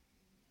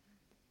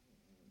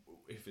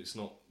if it's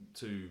not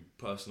too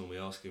personal, me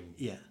asking,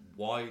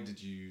 why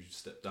did you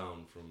step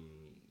down from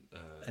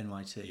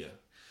NYT?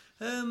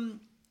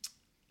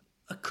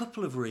 A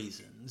couple of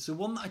reasons. The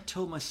one that I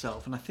told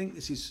myself, and I think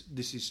this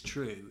is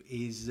true,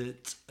 is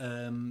that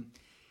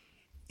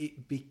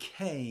it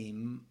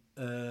became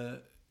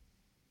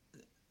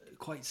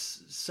quite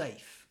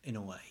safe in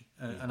a way,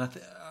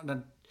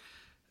 and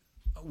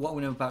what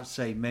I'm about to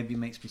say maybe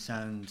makes me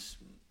sound,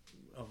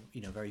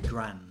 very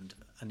grand,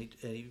 and it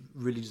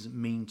really doesn't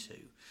mean to,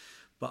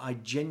 but I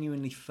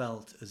genuinely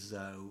felt as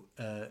though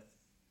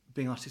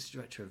being artistic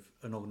director of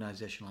an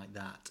organisation like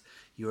that,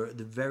 you're at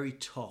the very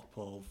top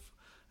of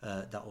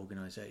that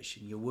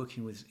organisation. You're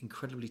working with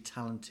incredibly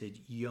talented,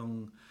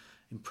 young,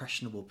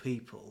 impressionable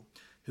people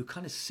who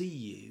kind of see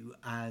you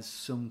as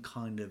some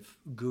kind of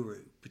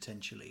guru,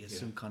 potentially, as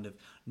some kind of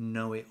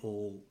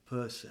know-it-all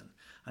person.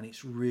 And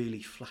it's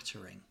really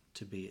flattering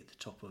to be at the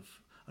top of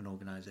an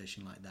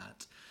organisation like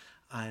that.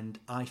 And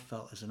I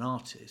felt as an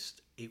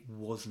artist, it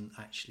wasn't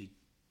actually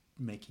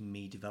making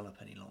me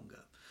develop any longer,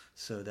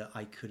 so that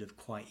I could have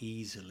quite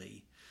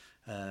easily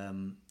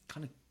kind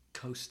of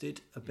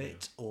coasted a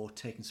bit or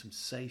taken some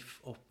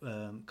safe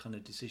kind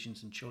of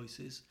decisions and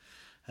choices.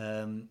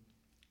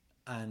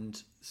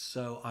 And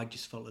so I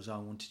just felt as I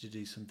wanted to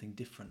do something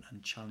different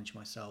and challenge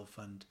myself,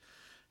 and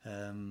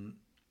and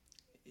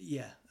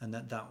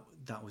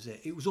that was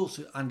it. It was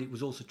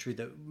also true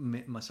that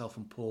myself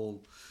and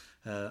Paul,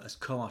 as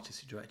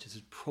co-artistic directors,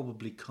 had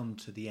probably come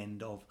to the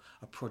end of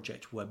a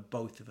project where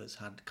both of us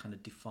had kind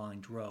of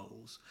defined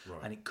roles,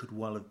 and it could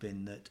well have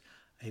been that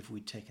if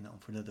we'd taken that on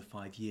for another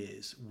 5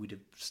 years, we'd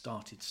have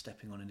started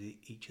stepping on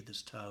each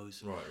other's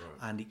toes,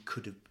 and it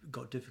could have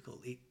got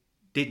difficult. It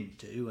didn't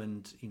do,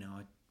 and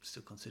I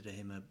still consider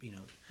him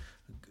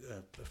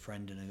a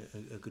friend and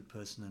a good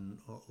person and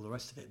all the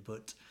rest of it.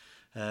 But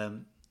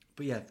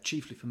yeah,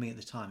 chiefly for me at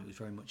the time, it was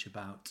very much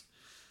about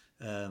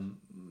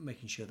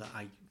making sure that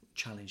I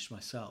challenged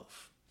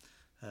myself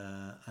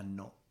and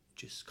not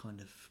just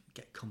kind of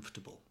get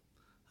comfortable.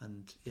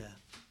 And I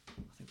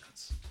think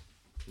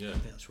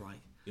that's right.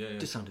 Yeah. It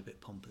does sound a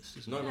bit pompous,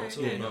 doesn't it? No, not at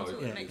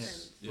all. It makes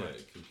sense. Yeah,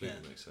 it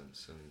completely makes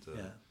sense, and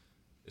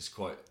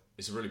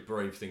it's a really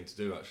brave thing to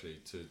do, actually,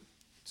 to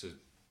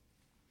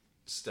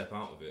step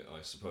out of it,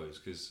 I suppose,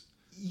 because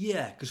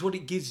what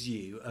it gives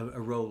you a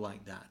role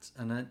like that,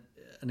 and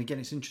again,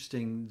 it's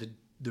interesting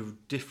the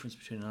difference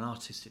between an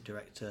artistic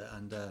director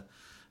and a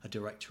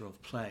director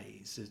of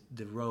plays.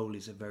 The role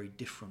is a very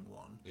different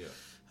one,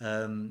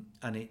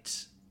 and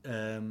it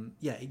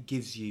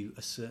gives you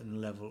a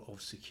certain level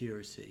of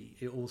security.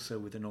 It also,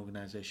 with an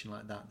organisation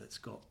like that that's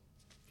got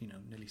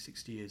nearly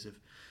 60 years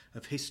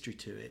of history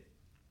to it,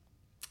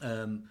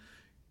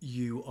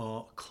 you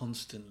are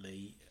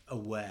constantly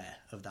aware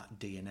of that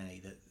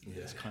DNA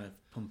that's kind of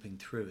pumping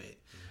through it,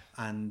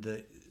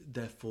 and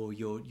therefore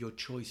your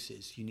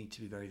choices you need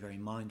to be very, very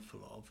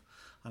mindful of.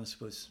 And I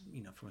suppose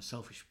from a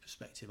selfish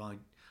perspective, I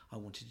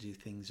wanted to do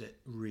things that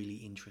really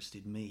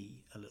interested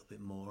me a little bit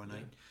more, and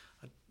I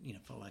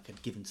felt like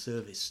I'd given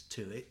service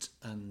to it,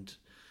 and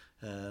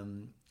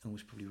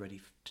was probably ready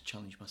to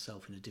challenge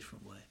myself in a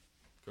different way.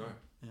 Great.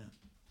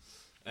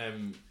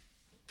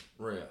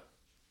 Rhea,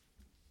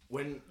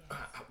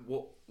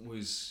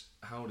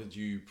 how did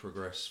you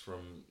progress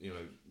from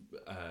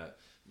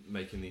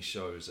making these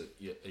shows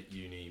at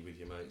uni with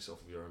your mates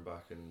off of your own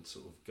back, and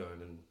sort of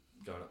going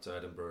up to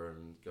Edinburgh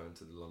and going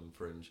to the London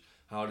Fringe?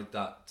 How did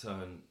that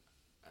turn?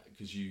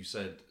 Because you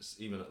said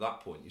even at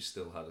that point you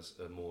still had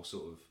a more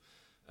sort of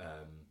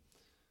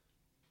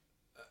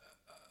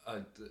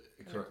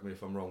correct me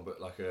if I'm wrong, but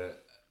like a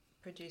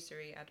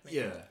producery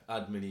admin.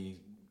 Admin-y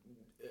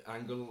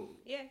angle.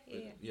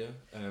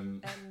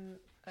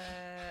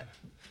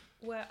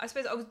 Well, I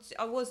suppose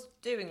I was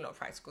doing a lot of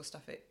practical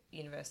stuff at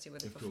university,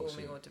 whether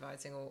performing or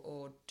devising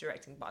or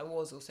directing, but I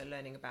was also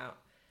learning about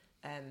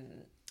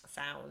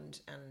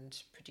sound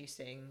and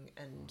producing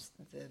and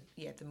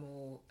the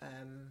more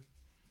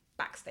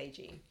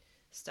backstagey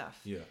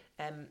stuff.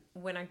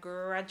 When I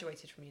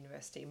graduated from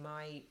university,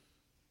 my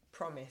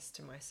promise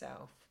to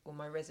myself, or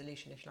my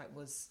resolution, if you like,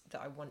 was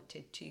that I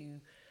wanted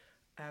to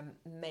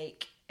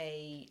make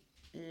a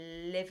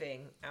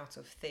living out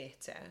of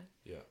theatre.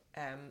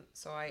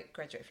 So I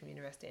graduated from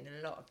university in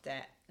a lot of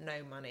debt,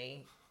 no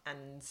money,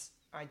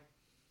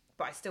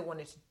 but I still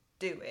wanted to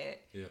do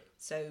it.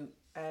 So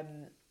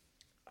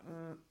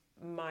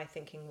my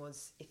thinking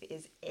was, if it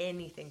is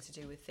anything to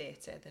do with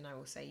theatre, then I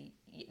will say,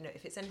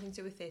 if it's anything to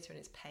do with theatre and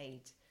it's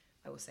paid,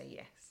 I will say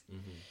yes.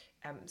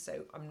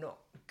 So I'm not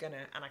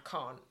gonna, and I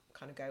can't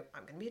kind of go,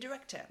 I'm gonna be a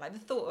director. Like the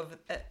thought of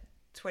at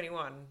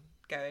 21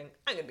 going,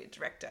 I'm gonna be a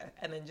director,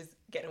 and then just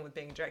getting on with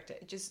being a director,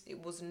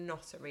 it was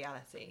not a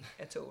reality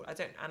at all. I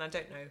don't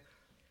know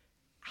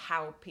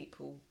how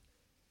people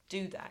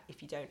do that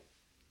if you don't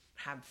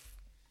have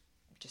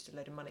just a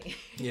load of money.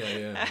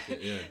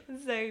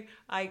 So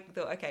I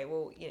thought, okay,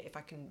 well, if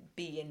I can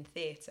be in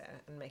theatre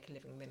and make a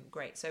living, then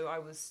great. So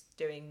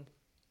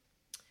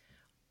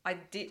I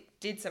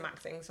did some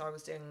acting, so I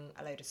was doing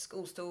a load of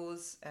school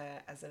stores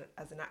as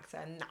an actor,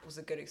 and that was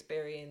a good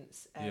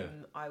experience.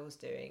 I was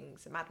doing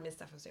some admin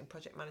stuff. I was doing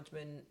project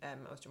management. I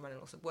was running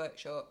lots of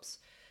workshops.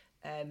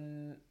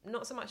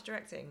 Not so much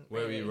directing.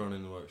 Where were you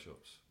running the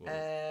workshops?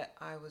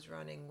 I was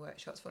running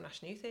workshops for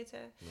National Youth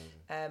Theatre.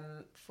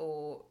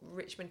 For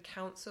Richmond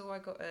Council, I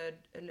got a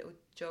little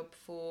job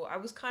for. I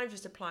was kind of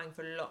just applying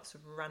for lots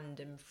of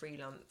random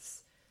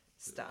freelance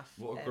stuff.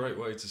 What a great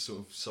way to sort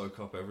of soak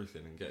up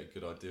everything and get a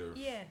good idea of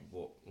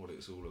what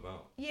it's all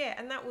about. Yeah,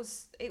 and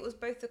it was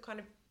both a kind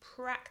of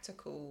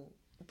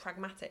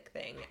pragmatic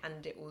thing,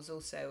 and it was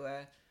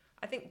also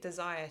I think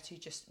desire to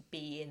just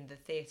be in the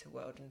theatre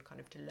world and kind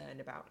of to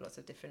learn about lots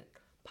of different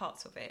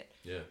parts of it.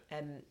 Yeah.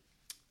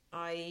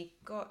 I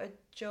got a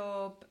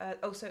job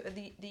also at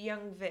the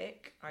Young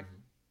Vic. I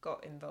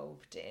got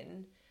involved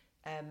in,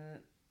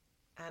 and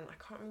I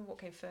can't remember what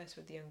came first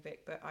with the Young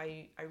Vic, but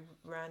I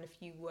ran a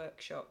few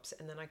workshops,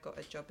 and then I got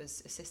a job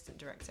as assistant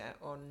director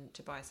on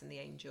Tobias and the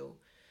Angel,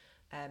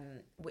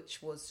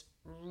 which was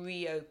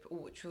reopening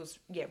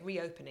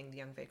the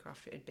Young Vic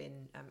after it had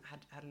been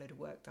had a load of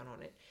work done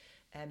on it.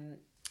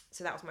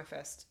 So that was my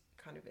first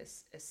kind of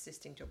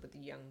assisting job with the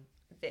Young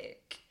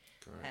Vic.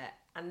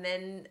 And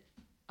then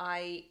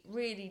I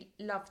really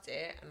loved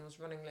it and was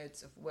running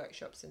loads of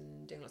workshops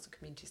and doing lots of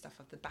community stuff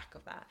off the back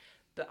of that.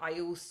 But I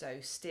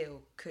also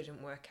still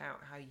couldn't work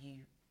out how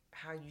you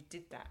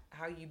did that,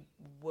 how you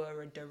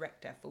were a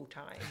director full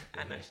time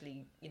and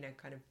actually,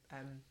 kind of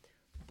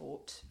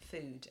bought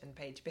food and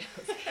paid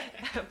bills.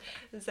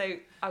 So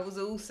I was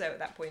also at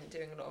that point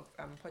doing a lot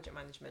of project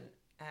management.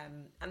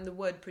 And the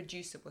word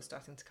producer was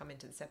starting to come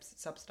into the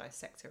subsidised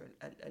sector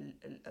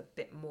a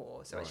bit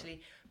more. So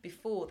actually,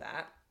 before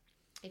that,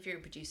 if you're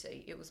a producer,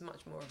 it was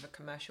much more of a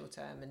commercial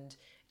term and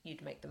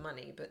you'd make the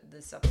money, but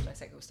the subsidised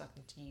sector was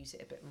starting to use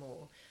it a bit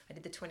more. I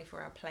did the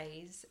 24-hour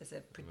plays as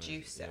a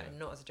producer and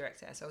not as a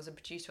director. So I was a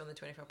producer on the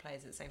 24-hour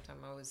plays at the same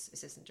time I was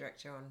assistant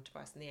director on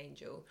Tobias and the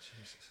Angel.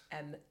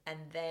 And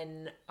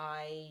then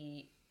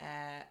I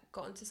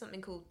got onto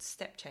something called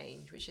Step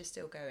Change, which is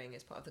still going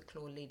as part of the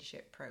Claw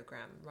Leadership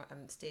Programme,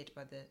 steered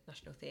by the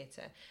National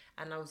Theatre,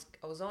 and I was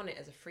on it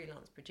as a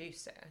freelance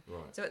producer.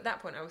 Right. So at that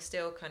point I was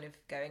still kind of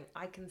going,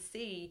 I can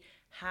see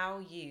how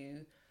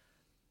you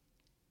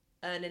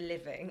earn a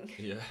living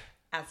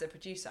as a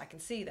producer. I can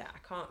see that. I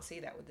can't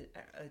see that with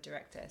a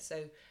director.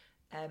 So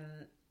I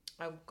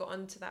got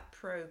onto that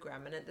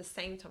programme, and at the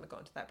same time I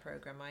got onto that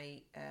programme,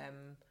 I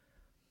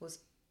was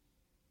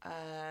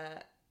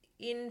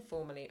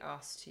informally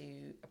asked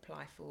to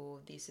apply for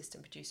the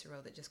assistant producer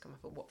role that just come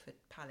up at Watford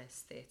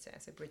Palace Theatre.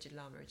 So Bridget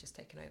Lama had just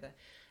taken over.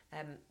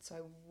 So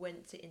I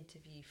went to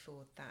interview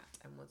for that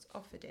and was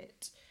offered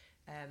it,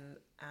 and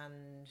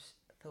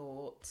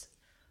thought,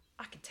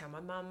 I could tell my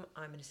mum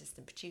I'm an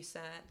assistant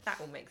producer. That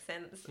all makes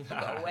sense. I've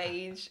got a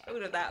wage.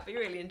 All of that would be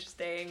really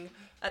interesting.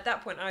 At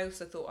that point, I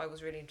also thought I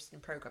was really interested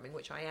in programming,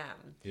 which I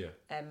am. Yeah.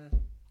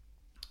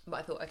 But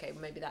I thought, okay,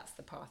 maybe that's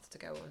the path to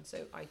go on.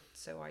 So I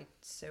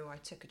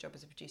took a job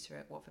as a producer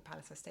at Watford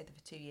Palace. I stayed there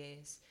for 2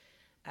 years,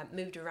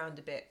 moved around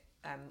a bit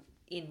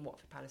in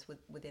Watford Palace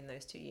within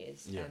those 2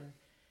 years. Yeah.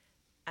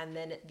 And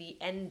then at the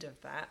end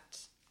of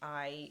that,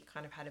 I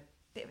kind of had a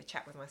bit of a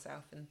chat with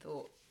myself and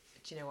thought,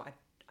 do you know what?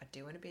 I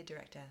do want to be a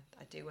director.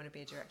 I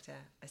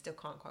still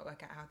can't quite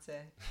work out how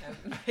to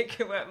make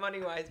it work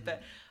money-wise,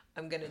 but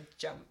I'm going to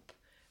jump.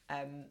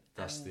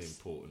 That's the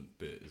important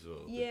bit as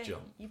well. Yeah, the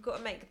jump. You've got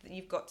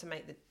to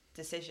make the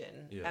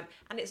decision. Yeah.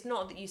 And it's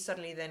not that you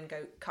suddenly then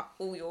go cut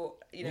all your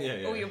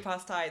your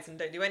past ties and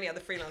don't do any other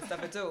freelance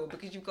stuff at all,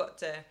 because you've got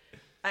to.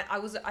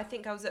 I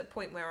think I was at a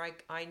point where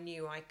I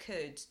knew I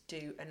could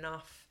do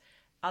enough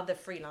other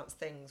freelance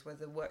things,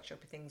 whether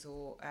workshop things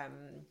or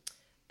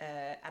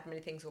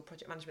admin things or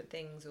project management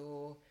things,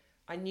 or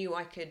I knew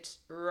I could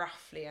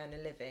roughly earn a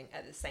living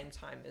at the same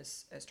time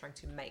as trying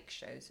to make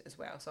shows as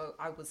well. So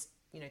I was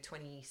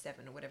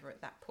 27 or whatever at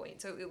that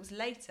point. So it was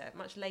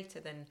much later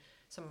than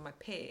some of my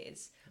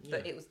peers,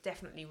 but it was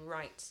definitely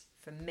right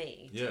for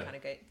me to kind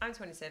of go, I'm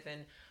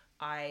 27,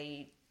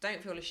 I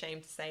don't feel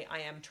ashamed to say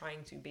I am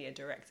trying to be a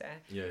director,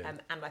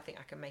 and I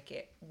think I can make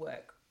it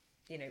work,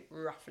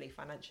 roughly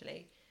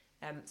financially.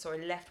 So I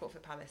left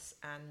Watford Palace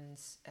and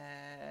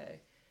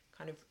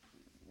kind of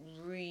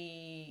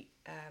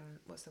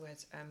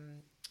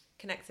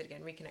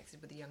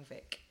reconnected with the Young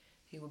Vic,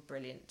 who were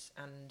brilliant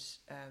and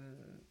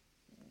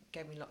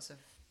gave me lots of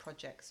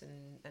projects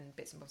and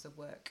bits and bobs of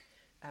work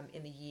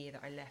in the year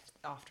that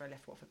after I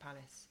left Watford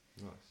Palace.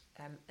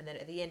 Nice. And then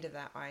at the end of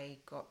that, I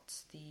got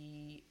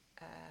the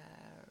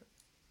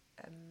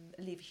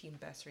Leverhulme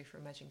bursary for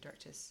emerging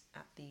directors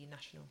at the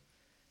National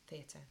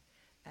Theatre,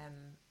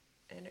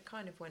 and it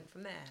kind of went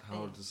from there.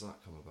 How does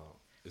that come about?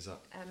 Is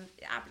that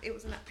it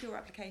was a pure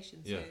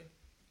application. So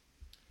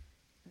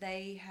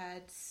they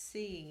had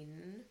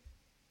seen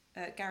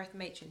Gareth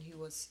Machin, who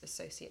was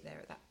associate there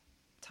at that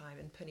time,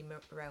 and Punny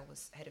Morell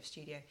was head of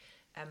studio.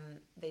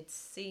 They'd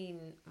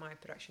seen my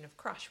production of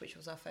Crush, which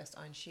was our first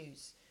Iron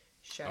Shoes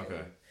show.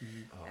 Okay.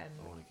 I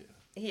want to get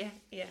that.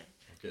 Yeah.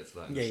 I'll get to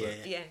that in a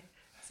second. Yeah.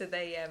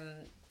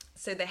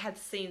 So they had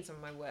seen some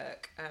of my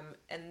work,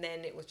 and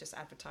then it was just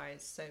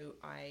advertised. So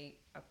I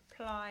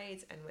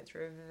applied and went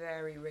through a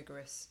very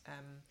rigorous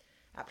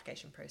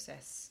application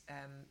process,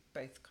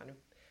 both kind of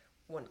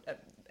want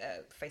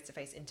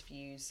face-to-face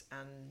interviews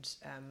and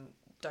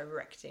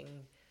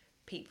directing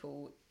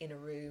people in a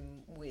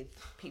room with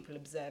people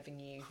observing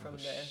you from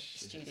the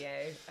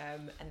studio,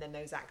 and then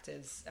those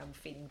actors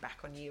feeding back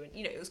on you, and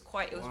it was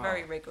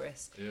very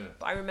rigorous. Yeah.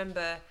 But I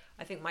remember,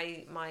 I think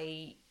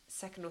my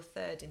second or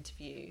third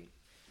interview,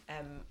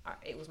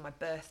 it was my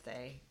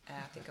birthday.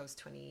 I think I was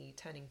turning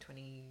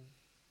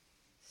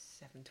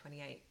 27,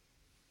 28.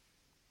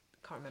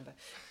 Can't remember.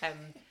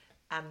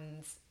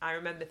 And I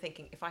remember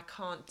thinking, if I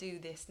can't do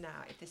this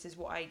now, if this is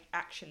what I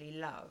actually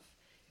love,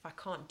 if I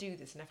can't do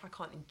this and if I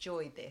can't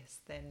enjoy this,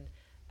 then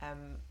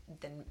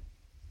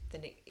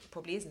it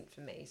probably isn't for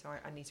me. So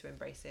I need to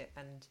embrace it,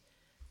 and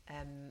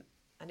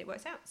it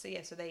works out. So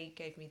so they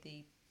gave me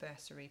the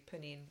bursary.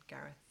 Punny and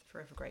Gareth,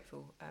 forever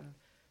grateful.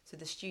 So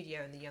the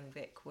studio and the Young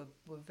Vic were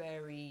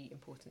very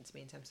important to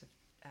me in terms of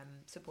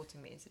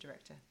supporting me as a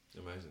director.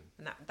 Amazing.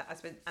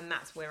 And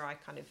that's where I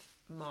kind of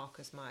mark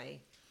as my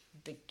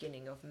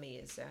beginning of me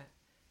as a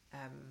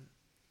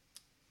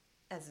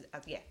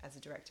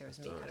director, as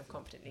me kind of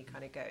confidently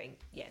kind of going,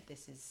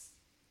 this is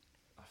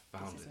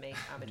me.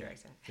 I'm a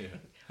director. I'm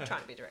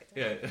trying to be a director.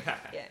 Yeah.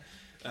 Yeah.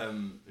 You're a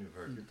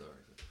very good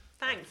director.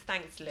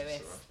 Thanks, Lewis.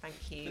 Right.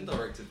 Thank you. Been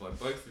directed by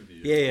both of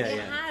you.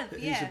 Yeah.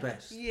 Who's the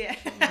best? Yeah.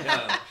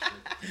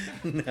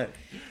 No.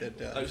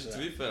 Actually, to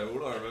be fair,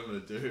 all I remember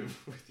doing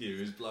with you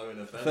is blowing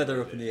a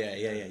feather up in the air.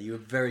 Yeah. You were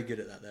very good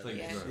at that, though.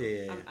 Thank you.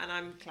 Yeah. And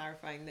I'm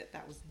clarifying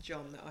that was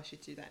John that I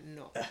should do that,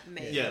 not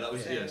me. Yeah, that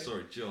was So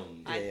sorry,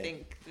 John. I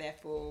think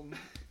therefore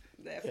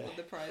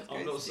the prize goes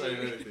I'm not saying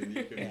to anything.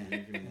 You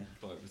can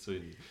fight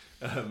between you.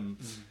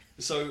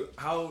 So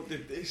how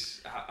did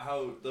this?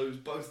 How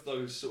both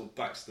those sort of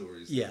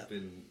backstories have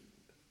been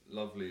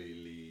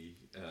lovelyly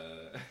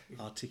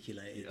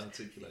articulated,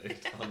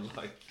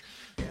 unlike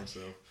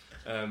myself.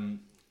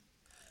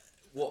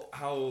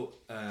 How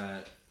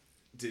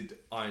did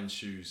Iron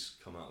Shoes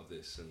come out of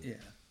this, and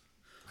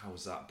how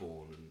was that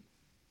born?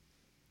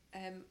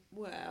 And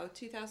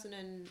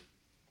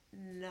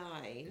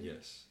 2009.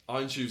 Yes,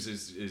 Iron Shoes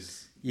is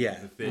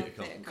the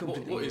theatre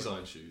company. What is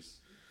Iron Shoes?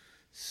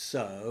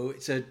 So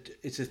it's a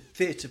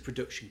theatre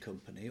production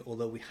company,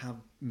 although we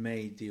have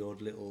made the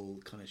odd little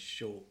kind of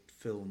short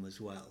film as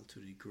well to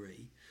a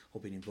degree,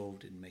 or been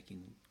involved in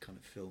making kind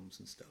of films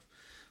and stuff.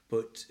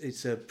 But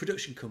it's a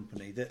production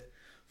company that,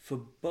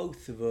 for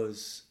both of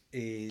us,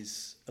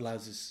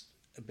 allows us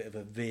a bit of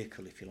a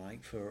vehicle, if you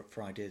like, for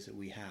ideas that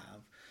we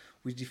have.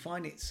 We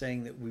define it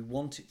saying that we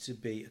want it to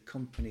be a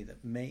company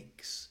that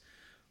makes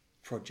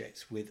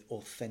projects with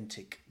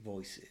authentic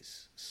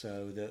voices,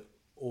 so that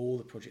all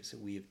the projects that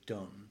we have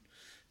done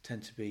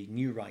tend to be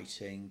new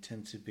writing,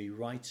 tend to be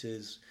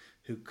writers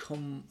who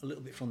come a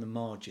little bit from the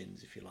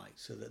margins, if you like,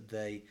 so that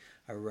they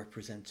are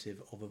representative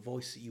of a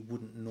voice that you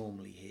wouldn't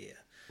normally hear.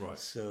 Right.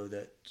 So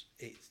that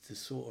it's the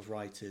sort of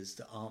writers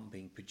that aren't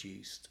being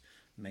produced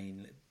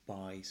mainly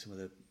by some of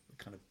the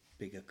kind of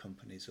bigger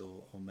companies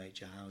or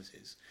major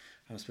houses.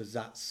 And I suppose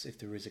that's, if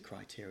there is a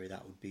criteria,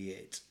 that would be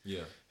it.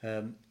 Yeah.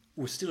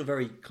 We're still a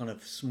very kind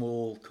of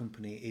small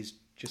company. It's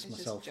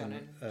myself John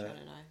and I.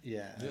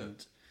 Yeah.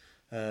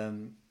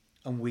 And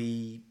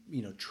we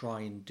try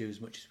and do as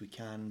much as we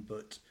can,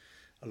 but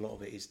a lot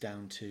of it is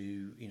down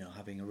to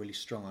having a really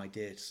strong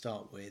idea to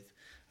start with,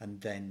 and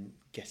then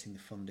getting the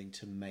funding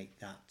to make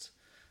that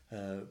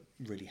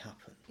really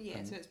happen.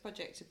 So it's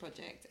project to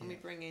project, and we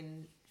bring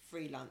in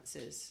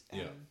freelancers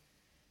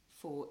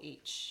for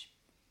each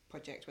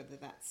project, whether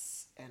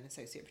that's an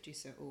associate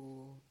producer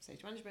or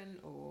stage management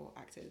or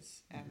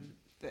actors.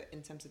 But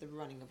in terms of the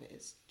running of it,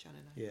 it's John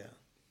and I. Yeah,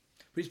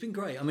 but it's been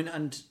great. I mean,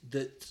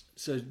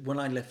 so when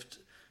I left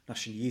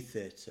National Youth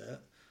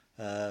Theatre,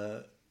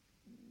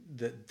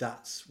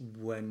 that's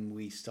when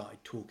we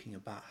started talking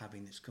about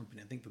having this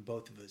company. I think for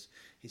both of us,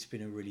 it's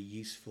been a really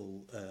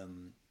useful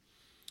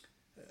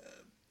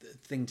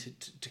thing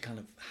to kind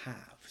of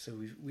have. So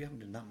we haven't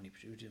done that many.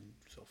 We've done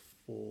sort of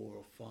 4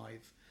 or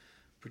 5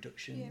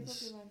 productions. Yeah,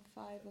 probably around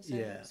 5 or so.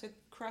 Yeah. So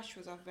Crush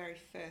was our very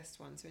first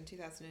one. So in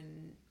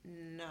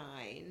 2009,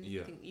 I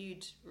think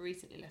you'd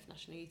recently left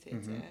National Youth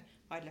Theatre.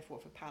 I'd left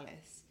Watford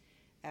Palace.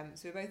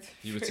 So we're both.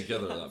 You were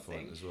together at that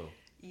point as well.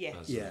 Yeah.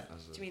 Do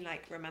you mean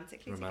like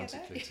romantically together?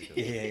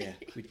 Yeah.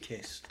 We'd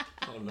kissed.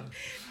 Oh no.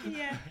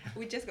 Yeah,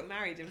 we just got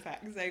married, in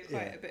fact, so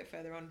quite a bit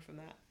further on from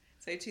that.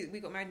 So we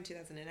got married in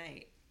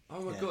 2008.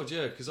 Oh my god,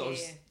 yeah, because I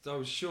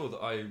was sure that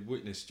I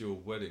witnessed your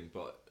wedding,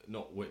 but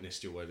not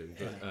witnessed your wedding,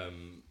 but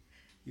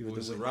you were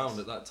was around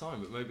at that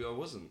time, but maybe I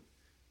wasn't.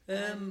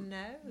 No.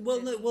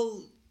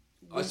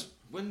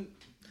 When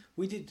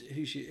we did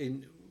Who Shoes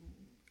in.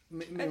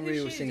 Me and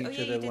Ria were singing each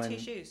other when. Who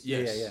Shoes?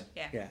 Yes.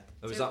 Yeah.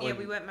 Was that when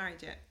we weren't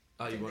married yet.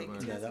 Oh, you weren't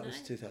married. Yeah, that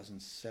was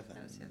 2007.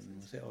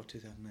 Was it, or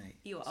 2008?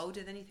 You were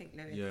older than you think,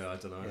 Lewis. Yeah, I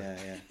don't know.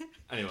 Yeah.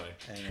 Anyway,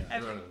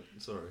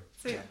 sorry.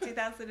 So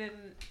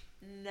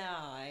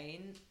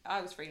 2009,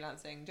 I was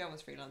freelancing. John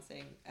was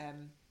freelancing,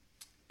 and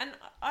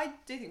I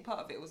do think part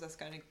of it was us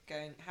going,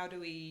 how do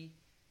we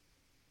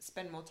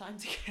spend more time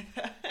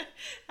together?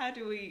 How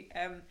do we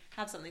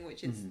have something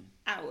which is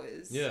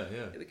ours? Yeah.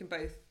 That we can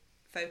both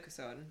focus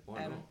on.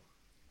 Why not?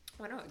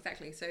 Oh, no,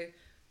 exactly. So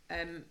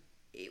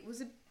it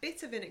was a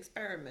bit of an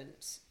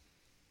experiment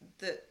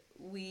that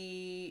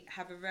we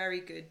have a very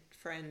good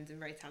friend and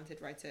very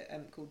talented writer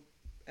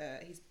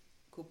he's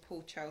called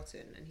Paul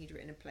Charlton, and he'd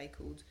written a play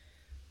called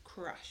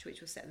Crush,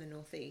 which was set in the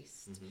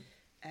Northeast.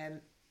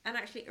 And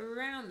actually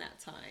around that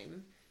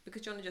time,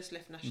 because John had just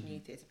left National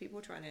Youth Theatre, people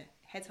were trying to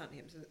headhunt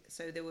him.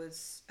 So there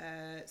was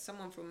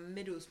someone from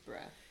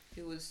Middlesbrough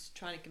who was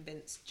trying to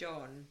convince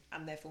John,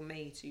 and therefore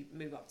me, to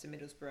move up to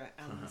Middlesbrough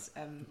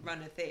and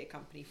run a theatre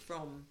company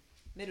from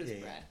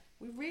Middlesbrough. Yeah.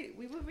 We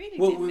did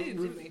move,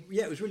 didn't we?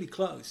 Yeah, it was really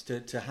close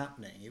to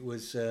happening. It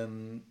was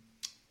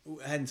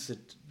hence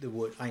the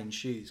word Iron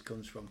Shoes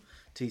comes from.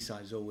 Teesside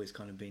has always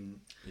kind of been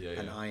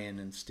an iron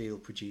and steel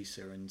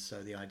producer, and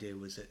so the idea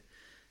was that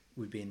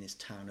we'd be in this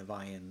town of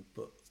iron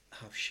but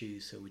have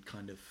shoes, so we'd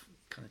kind of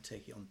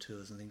take it on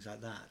tours and things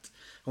like that.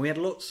 And we had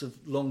lots of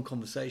long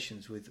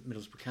conversations with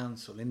Middlesbrough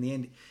Council. In the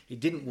end, it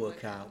didn't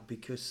work out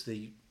because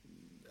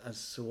as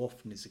so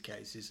often is the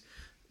case, is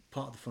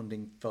part of the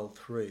funding fell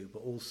through, but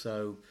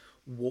also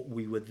what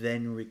we were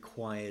then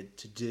required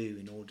to do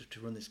in order to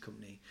run this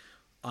company,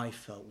 I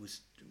felt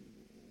was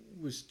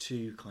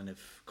too kind of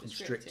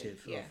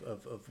constrictive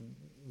of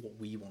what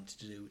we wanted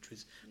to do, which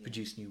was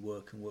produce new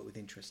work and work with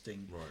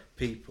interesting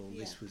people. Yeah.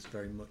 This was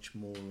very much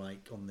more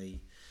like on the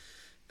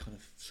kind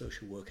of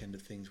social work end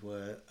of things,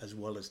 where as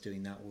well as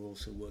doing that, we're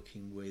also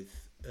working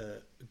with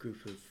a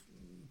group of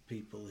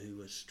people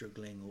who are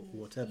struggling or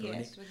whatever.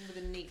 Yes, working with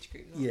a niche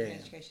group, not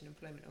education,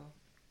 employment,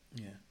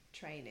 or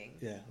training.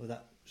 Yeah, well,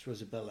 that's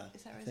Rosabella.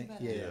 Is that Rosabella?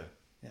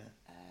 Yeah.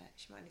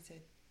 She might need to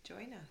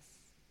join us.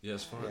 Yeah,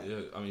 it's fine.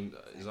 Yeah, I mean,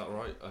 is that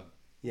right?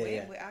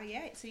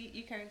 So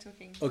you carry on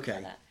talking. Okay.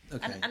 About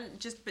that. Okay. And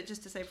just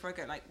to say before I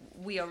go, like,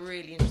 we are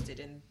really interested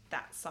in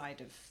that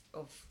side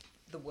of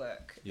the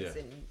work, as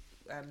in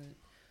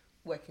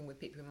working with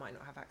people who might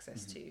not have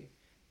access to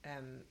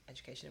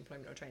education,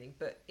 employment, or training.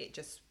 But it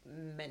just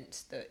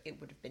meant that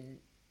it would have been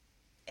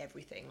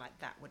everything. Like,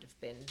 that would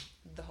have been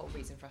the whole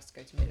reason for us to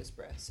go to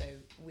Middlesbrough. So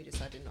we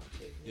decided not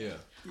to. Yeah.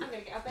 I'm gonna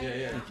get our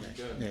baby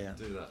now.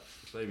 Do that.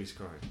 Baby's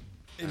crying.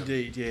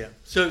 Indeed, yeah.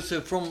 So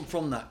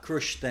from that,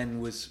 Crush then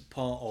was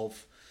part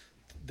of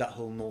that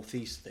whole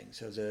northeast thing.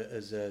 So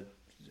as a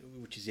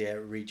which is the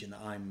region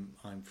that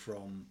I'm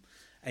from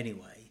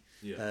anyway.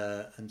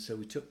 Yeah. And so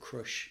we took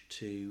Crush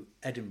to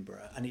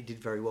Edinburgh, and it did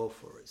very well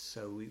for us.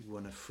 So we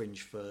won a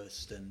Fringe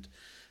first, and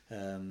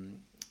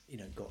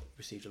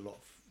received a lot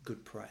of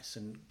good press,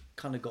 and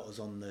kind of got us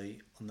on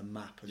the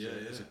map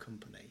as a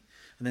company.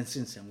 And then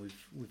since then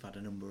we've had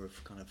a number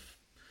of kind of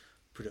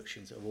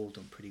productions that have all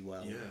done pretty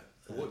well. Yeah.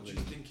 What do you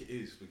think it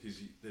is? Because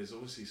there's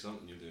obviously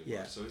something you're doing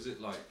right. So is it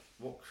like,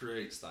 what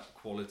creates that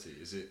quality?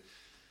 Is it?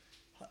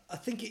 I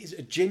think it is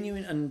a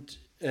genuine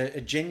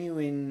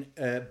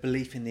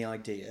belief in the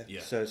idea.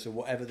 Yeah. So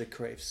whatever the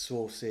creative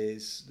source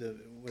is,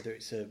 whether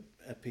it's a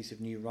piece of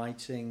new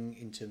writing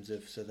in terms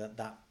of, so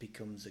that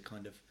becomes a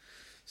kind of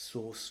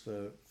source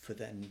for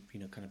then,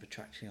 kind of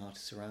attracting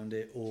artists around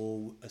it,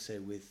 or I say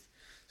with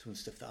some of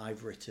the stuff that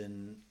I've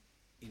written,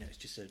 it's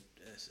just a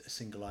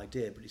single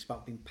idea, but it's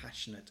about being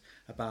passionate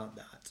about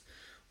that.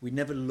 We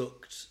never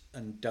looked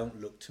and don't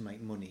look to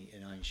make money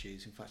in Iron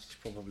Shoes. In fact, it's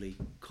probably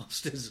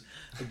cost us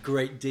a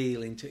great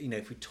deal into,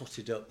 if we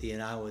totted up the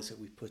hours that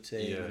we put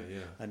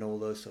in and all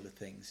those sort of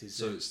things.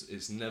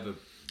 It's never.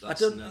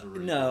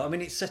 No, I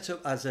mean, it's set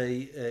up as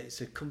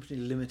it's a company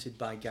limited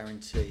by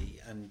guarantee,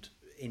 and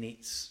in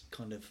its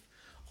kind of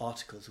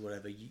articles or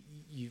whatever,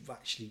 you've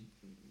actually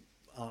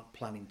aren't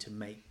planning to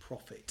make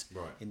profit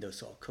in those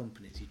sort of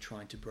companies. You're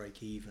trying to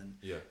break even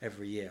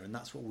every year, and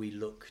that's what we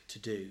look to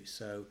do.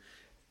 So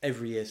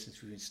every year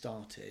since we've been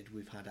started,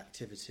 we've had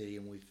activity,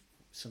 and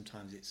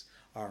sometimes it's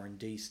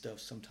R&D stuff,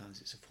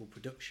 sometimes it's a full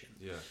production.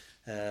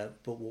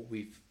 But what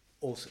we've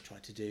also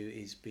tried to do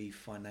is be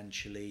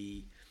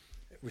financially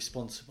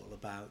responsible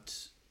about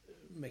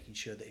making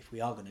sure that if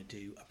we are going to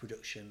do a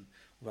production,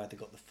 we've either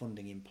got the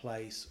funding in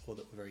place, or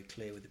that we're very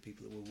clear with the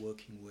people that we're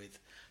working with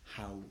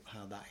how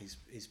that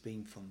is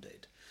being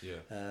funded.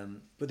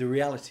 But the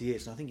reality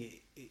is, and I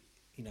think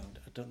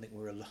I don't think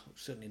we're alone,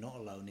 certainly not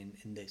alone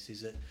in this,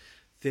 is that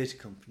theatre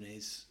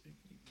companies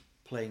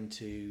playing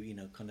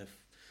to kind of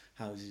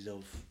houses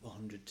of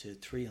 100 to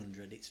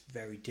 300, it's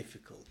very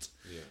difficult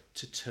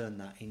to turn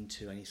that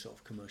into any sort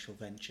of commercial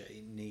venture.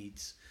 It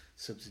needs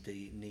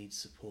subsidy, it needs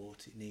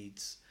support, it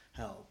needs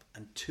help,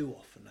 and too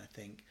often I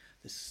think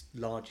the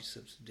largest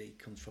subsidy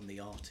comes from the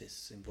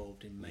artists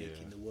involved in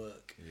making the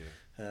work.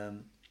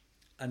 And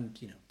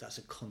that's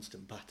a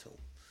constant battle,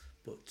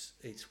 but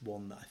it's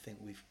one that I think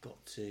we've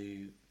got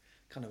to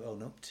kind of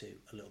own up to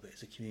a little bit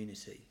as a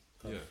community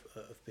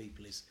of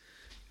people. Is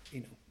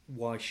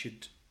why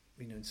should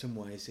in some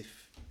ways,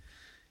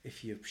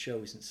 if your show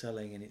isn't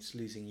selling and it's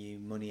losing you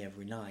money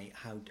every night,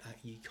 how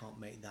you can't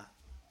make that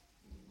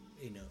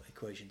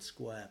equation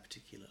square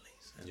particularly.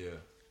 So,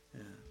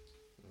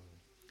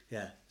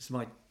 it's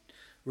my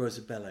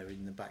Rosabella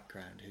in the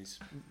background, who's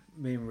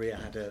me and Maria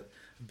had a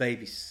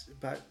baby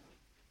about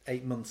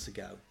 8 months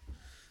ago,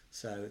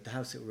 So the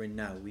house that we're in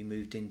now, we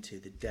moved into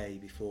the day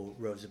before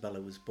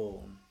Rosabella was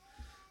born.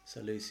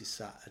 So Lucy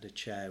sat at a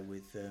chair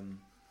with,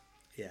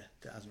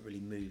 that hasn't really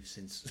moved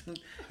since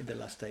in the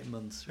last 8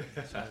 months.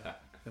 Really. So I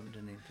haven't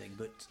done anything.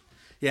 But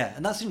yeah,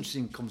 and that's an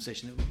interesting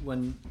conversation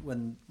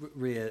when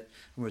Ria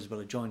and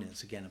Rosabella join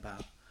us again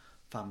about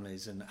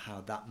families and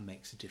how that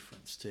makes a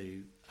difference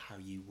to how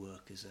you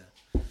work as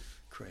a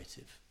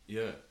creative.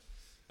 Yeah.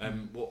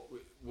 What?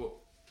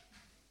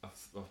 I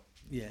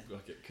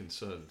get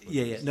concerned.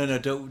 Yeah. No,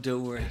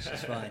 don't worry.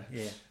 It's fine.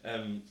 Yeah.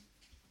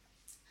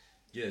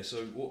 Yeah.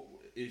 So, what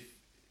if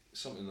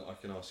something that I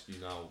can ask you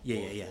now? Yeah.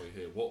 While you're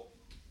here, what?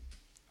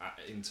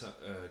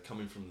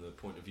 Coming from the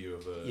point of view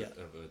of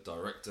a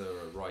director,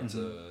 a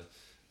writer,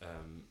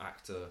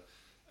 actor,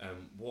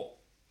 what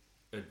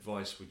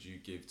advice would you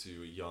give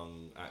to a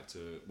young actor,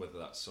 whether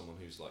that's someone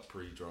who's like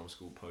pre-drama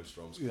school,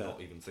 post-drama school,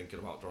 not even thinking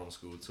about drama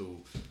school at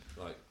all?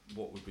 Like,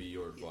 what would be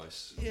your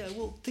advice? Yeah,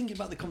 well, thinking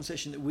about the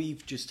conversation that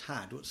we've just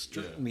had, what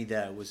struck me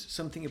there was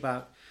something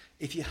about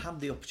if you have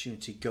the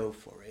opportunity, go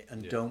for it,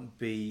 and don't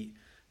be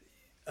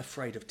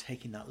afraid of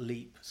taking that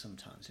leap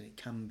sometimes, and it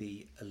can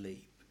be a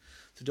leap.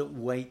 So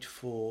don't wait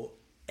for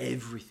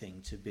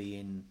everything to be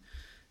in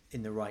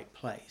the right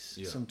place.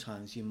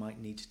 Sometimes you might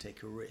need to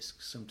take a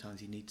risk. Sometimes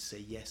you need to say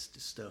yes to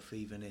stuff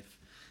even if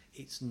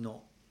it's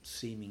not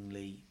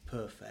seemingly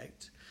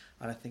perfect.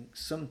 And I think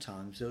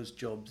sometimes those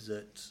jobs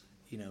that,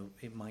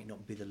 it might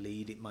not be the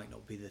lead, it might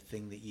not be the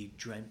thing that you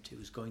dreamt it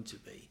was going to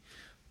be,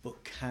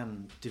 but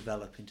can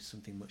develop into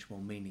something much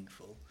more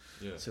meaningful.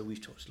 So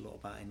we've talked a lot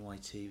about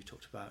NYT, we've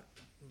talked about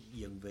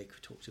Young Vic,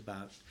 we've talked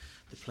about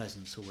The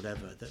Pleasance or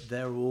whatever, that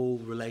they're all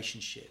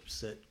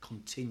relationships that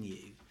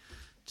continue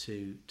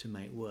to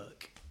make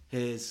work.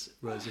 Here's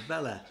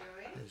Rosabella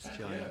has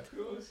joined. Yeah, of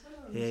course.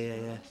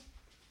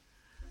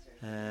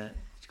 Yeah.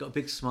 She's got a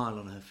big smile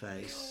on her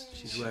face.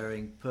 She's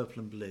wearing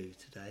purple and blue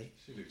today.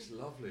 She looks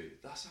lovely.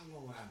 That's how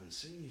long I haven't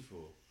seen you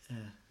for. Yeah.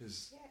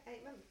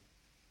 8 months.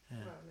 Yeah.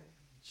 Well, no.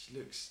 She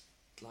looks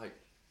like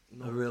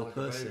A real like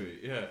person. A baby.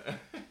 Yeah.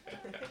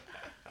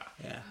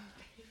 Yeah.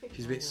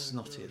 She's a bit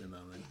snotty at the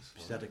moment.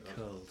 She's had a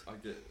cold. I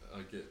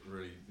get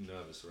really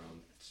nervous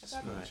around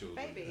small About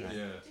children. babies?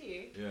 Yeah. Do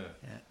you? Yeah.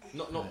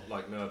 Not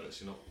like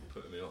nervous. You're not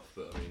putting me off,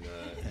 but I mean,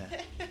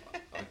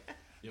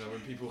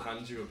 when people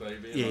hand you a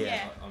baby,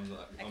 I'm the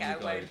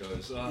guy who goes,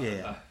 it's all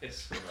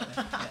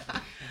right.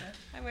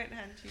 I won't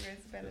hand you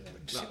Rosabella then.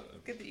 No.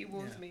 Good that you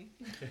warned me.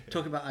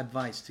 Talk about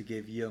advice to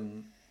give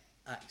young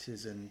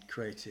actors and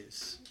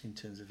creatives in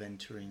terms of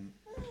entering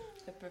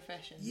The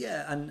profession.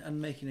 and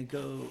making a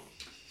go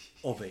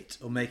of it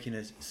or making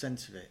a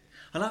sense of it.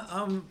 And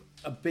I'm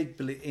a big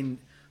believer in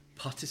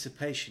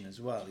participation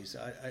as well.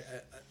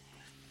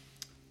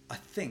 I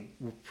think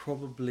we're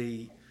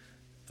probably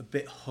a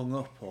bit hung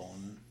up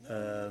on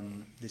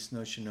this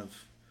notion of,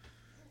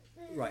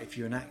 right, if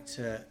you're an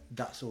actor,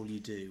 that's all you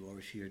do, or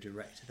if you're a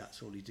director,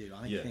 that's all you do.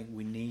 I think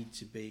we need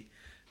to be,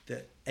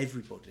 that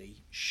everybody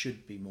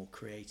should be more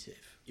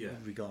creative,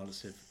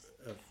 regardless of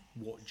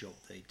what job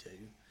they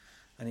do.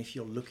 And if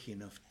you're lucky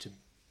enough to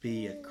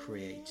be a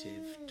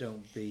creative,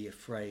 don't be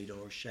afraid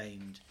or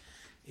ashamed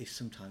if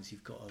sometimes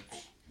you've got to,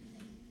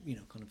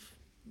 kind of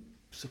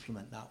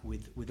supplement that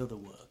with other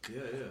work,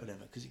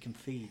 whatever, because it can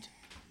feed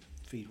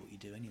what you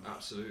do anyway.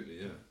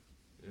 Absolutely, yeah.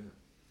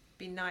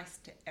 Be nice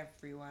to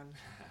everyone.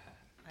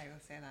 I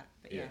will say that,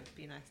 but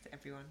be nice to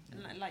everyone.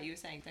 And like you were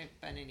saying, don't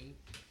burn any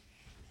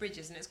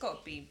bridges. And it's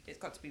got to be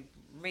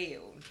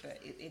real. But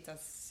it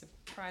does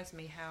surprise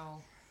me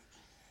how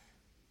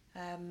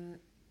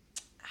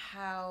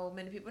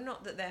many people,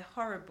 not that they're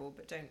horrible,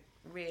 but don't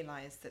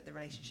realise that the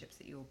relationships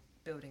that you're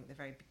building at the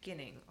very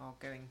beginning are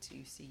going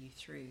to see you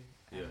through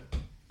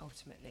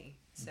ultimately.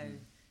 So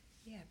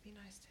be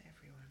nice to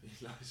everyone. Be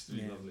nice to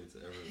be lovely to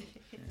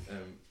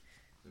everyone.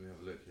 Let me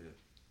have a look here.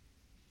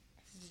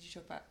 Did you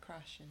talk about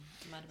Crush and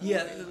Mad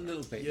About A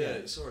little bit.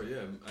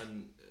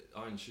 And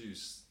Iron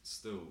Shoes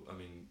still. I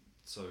mean,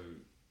 so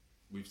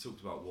we've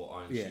talked about what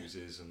Iron Shoes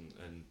is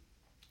and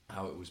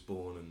how it was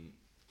born and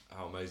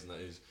how amazing that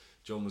is.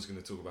 John was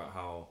going to talk about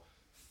how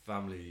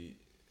family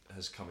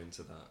has come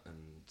into that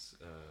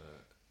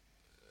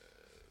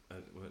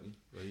weren't you?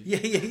 Were you?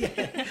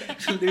 Yeah.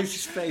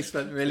 Lucy's face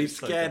went really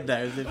scared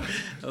there. As if,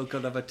 oh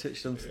God, have I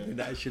touched on something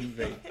that I shouldn't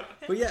be?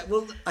 But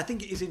I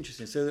think it is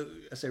interesting. So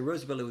I say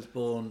Rosabella was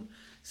born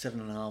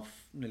 7.5,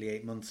 nearly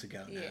 8 months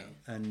ago now,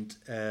 and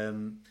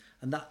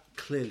that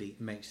clearly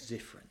makes a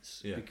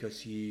difference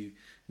because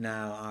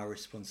our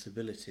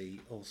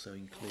responsibility also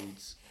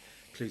includes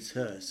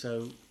her.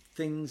 So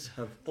things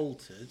have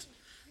altered.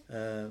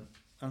 I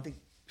think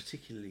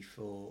particularly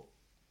for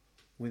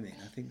women,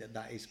 I think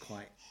that is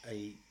quite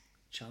a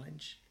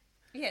challenge.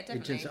 Yeah,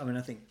 definitely.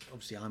 I think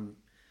obviously I'm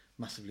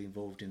massively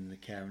involved in the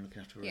care and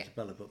looking after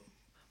Rosabella, but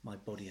my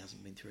body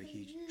hasn't been through a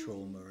huge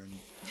trauma and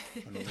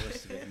all the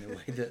rest of it in the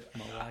way that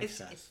my wife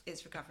has.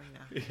 It's recovering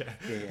now.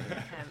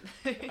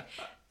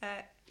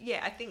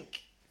 I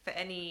think for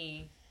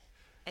anyone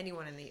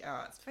in the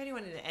arts, for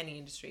anyone in any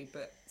industry,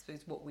 but I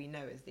suppose what we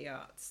know as the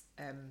arts,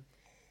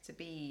 to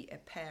be a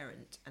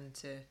parent and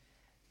to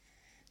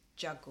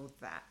juggle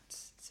that.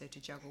 So to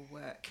juggle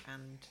work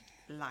and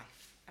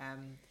life,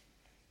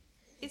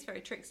 it's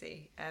very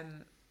tricksy.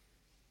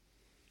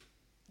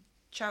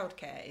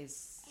 Childcare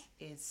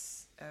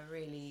is a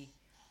really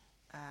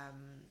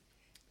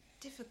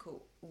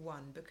difficult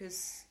one,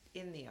 because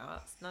in the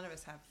arts, none of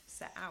us have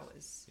set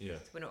hours. Yeah.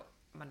 So we're not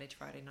Monday to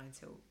Friday 9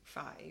 till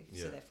 5.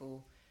 Yeah. So therefore,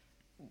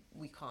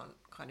 we can't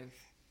kind of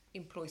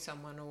employ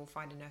someone or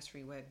find a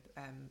nursery where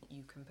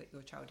you can put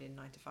your child in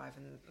 9 to 5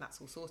 and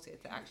that's all sorted.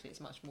 That actually, it's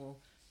much more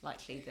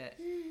likely that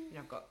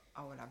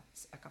I'll have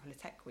a couple of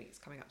tech weeks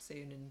coming up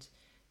soon,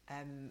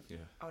 and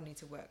I'll need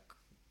to work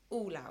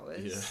all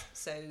hours. Yeah.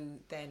 So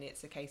then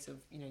it's a case of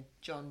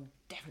John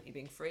definitely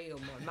being free, or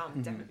my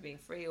mum definitely being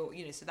free, or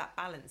so that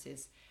balance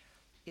is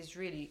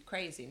really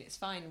crazy. And it's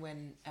fine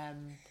when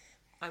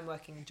I'm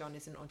working and John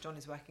isn't, or John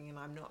is working and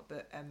I'm not,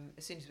 but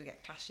as soon as we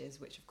get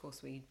clashes, which of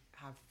course we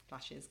have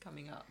clashes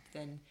coming up,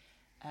 then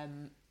I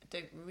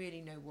don't really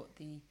know what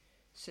the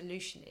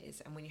solution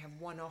is. And when you have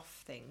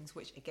one-off things,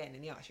 which again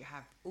in the arts you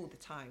have all the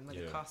time,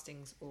 whether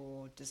castings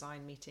or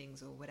design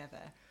meetings or whatever,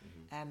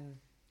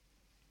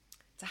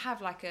 to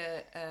have like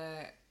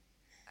a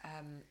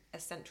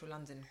central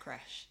London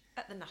creche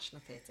at the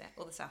National Theatre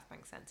or the South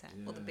Bank Centre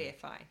or the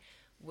BFI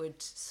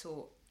would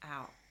sort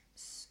out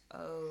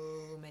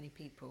so many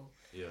people.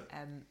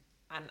 And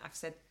I've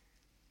said,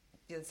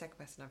 you're the second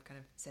person I've kind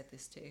of said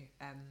this to,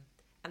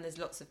 and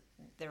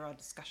there are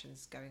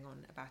discussions going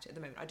on about it at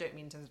the moment. I don't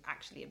mean in terms of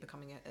actually it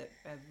becoming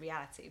a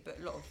reality, but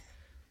a lot of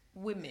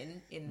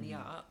women in the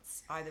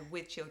arts, either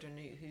with children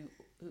who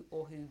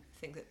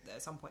think that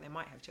at some point they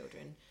might have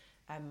children,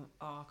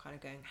 are kind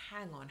of going,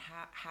 hang on,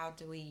 how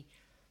do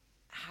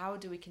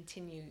we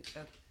continue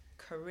a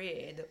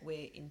career that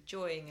we're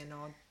enjoying and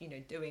are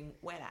doing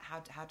well at?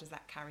 How does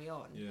that carry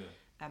on?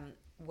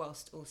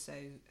 Whilst also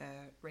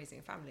raising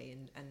a family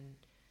and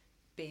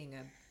being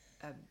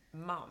a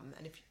mum.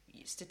 And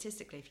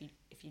statistically,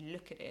 if you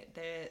look at it,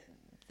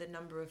 the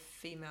number of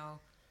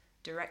female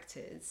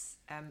directors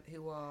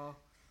who are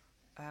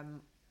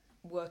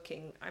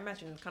working, I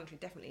imagine in the country,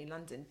 definitely in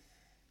London,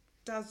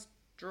 does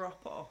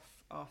drop off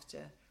after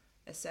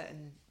a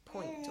certain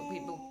point, or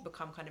people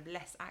become kind of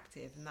less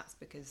active, and that's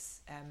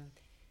because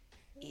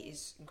it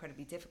is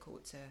incredibly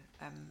difficult to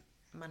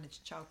manage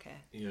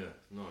childcare. Yeah,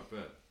 no, I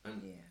bet.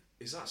 And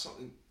is that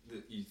something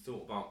that you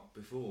thought about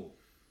before?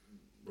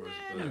 No,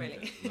 not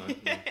really. No.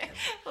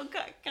 Well,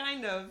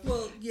 kind of.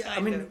 Well,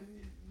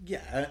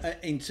 yeah,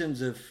 in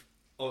terms of,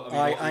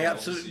 I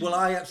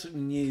absolutely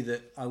knew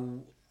that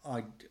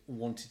I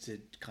wanted to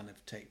kind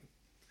of take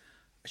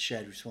a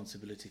shared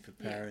responsibility for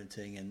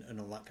parenting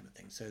and all that kind of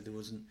thing. So there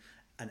wasn't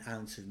an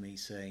ounce of me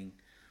saying,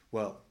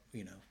 well,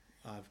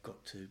 I've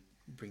got to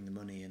bring the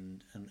money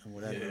and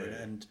whatever.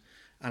 Yeah. And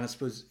I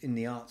suppose in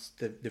the arts,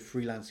 the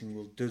freelancing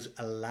world does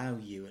allow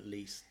you at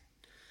least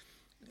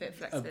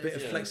a bit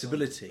of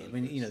flexibility. I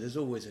mean, there's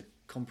always a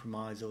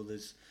compromise,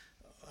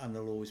 and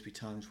there'll always be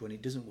times when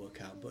it doesn't work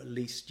out, but at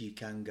least you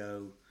can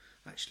go,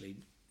 actually,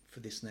 for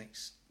this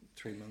next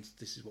 3 months,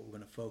 this is what we're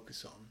going to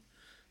focus on.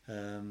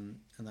 And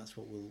that's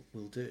what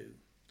we'll do.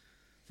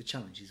 The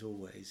challenge is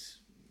always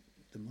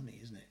the money,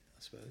 isn't it? I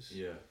suppose.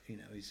 Yeah.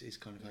 Is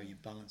kind of how you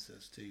balance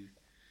those two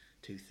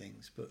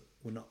things. But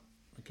we're not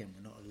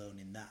alone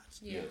in that.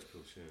 Yeah, of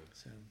course. Yeah.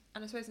 So.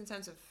 And I suppose in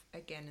terms of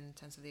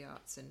the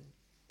arts and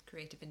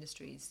creative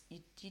industries,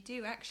 you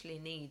do actually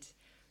need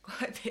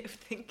quite a bit of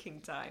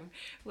thinking time,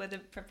 whether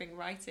prepping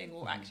writing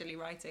or actually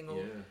writing,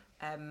 or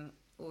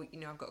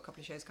I've got a couple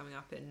of shows coming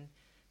up, and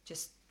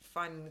just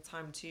finding the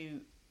time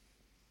to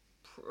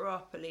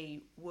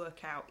properly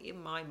work out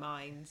in my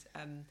mind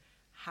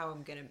how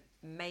I'm going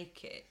to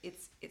make it.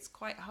 It's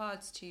quite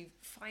hard to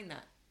find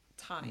that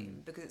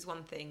time, because it's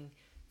one thing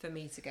for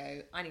me to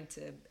go, I need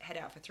to head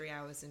out for 3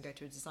 hours and go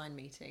to a design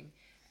meeting,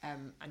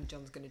 and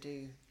John's going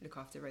to look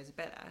after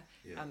Rosabella.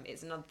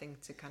 It's another thing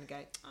to kind of go,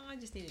 I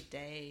just need a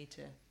day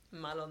to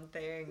mull on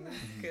things,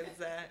 because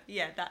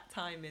that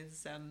time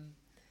is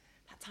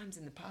that time's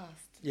in the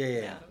past.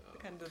 It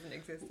kind of doesn't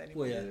exist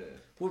anymore. Well, what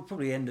we'll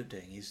probably end up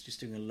doing is just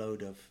doing a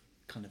load of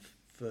kind of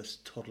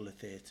first toddler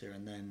theatre,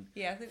 and then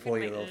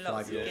 4-year-old,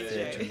 5-year-old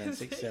theatre, and then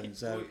 6, 7.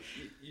 So well,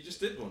 you just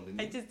did one, didn't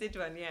you? I just did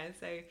one, yeah.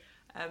 So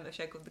a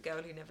show called The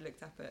Girl Who Never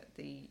Looked Up at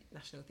the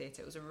National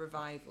Theatre. It was a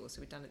revival,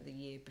 so we'd done it the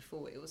year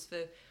before. It was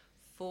for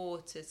 4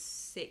 to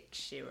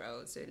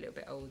 6-year-olds, so a little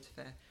bit old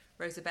for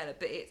Rosabella,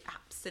 but it's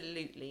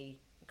absolutely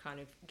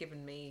kind of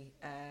given me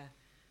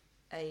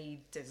a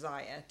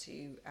desire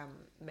to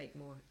make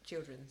more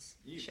children's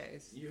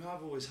shows. You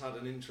have always had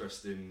an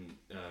interest in,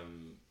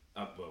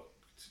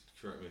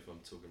 correct me if I'm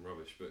talking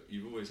rubbish, but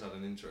you've always had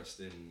an interest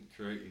in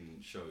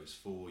creating shows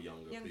for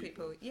young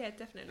people. Yeah,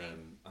 definitely.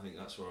 I think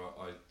that's where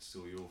I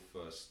saw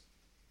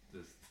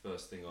the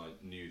first thing I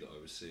knew that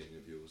I was seeing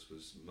of yours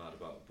was Mad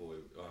About a Boy,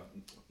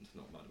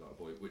 not Mad About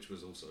a Boy, which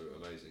was also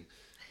amazing.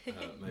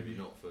 Maybe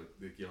not for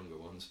the younger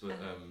ones, but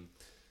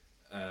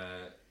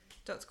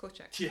Dr.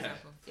 Korchak, for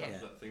example.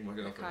 that thing my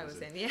girlfriend was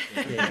in.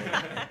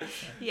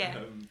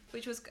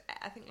 Which was,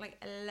 I think,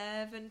 like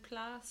 11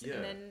 plus,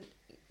 and then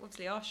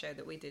obviously our show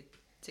that we did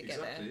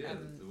together. Exactly, yeah,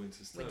 the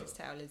Winter's Tale. Winter's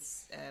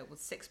Tale was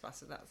 6+,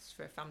 so that's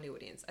for a family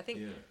audience. I think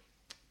Yeah.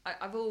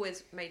 I've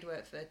always made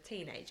work for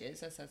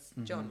teenagers, as has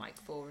John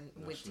Mike for, and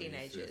with National Youth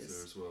teenagers.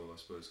 Theatre as well, I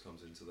suppose,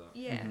 comes into that.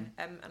 Yeah,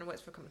 and I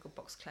worked for a company called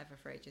Box Clever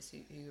for ages, who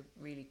are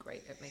really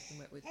great at making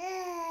work with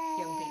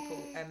young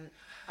people.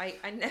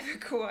 I never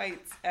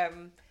quite.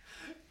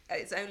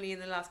 It's only in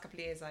the last couple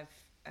of years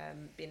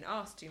I've been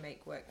asked to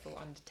make work for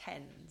under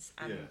 10s,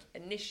 and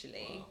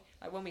initially,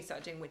 like when we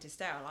started doing Winter's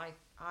Tale,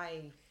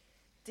 I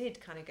did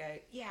kind of go,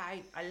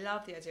 I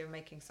love the idea of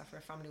making stuff for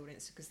a family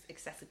audience, because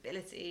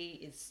accessibility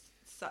is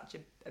such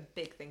a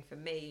big thing for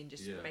me, and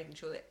just making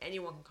sure that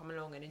anyone can come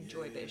along and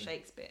enjoy a bit of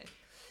Shakespeare.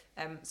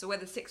 So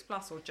whether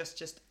 6+ or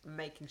just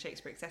making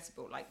Shakespeare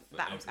accessible, like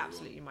that was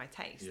absolutely my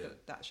taste,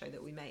 that show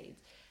that we made.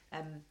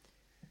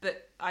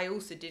 But I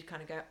also did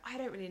kind of go, I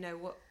don't really know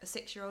what a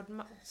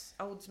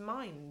 6-year-old's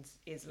mind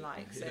is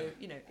like. So,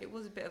 it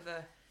was a bit of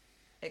a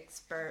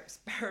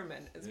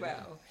experiment as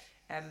well.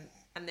 And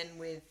then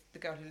with The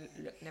Girl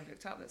Who Never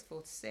Looked Up, that's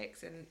 4 to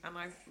 6, and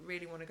I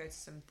really want to go to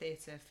some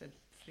theatre for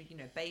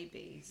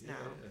babies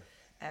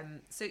now.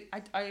 So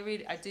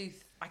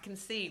I can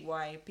see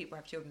why people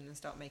have children and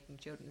start making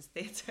children's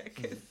theatre,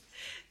 because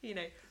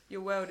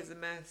your world is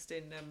immersed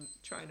in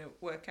trying to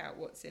work out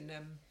what's in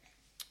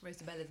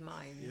Rosabella's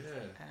mind.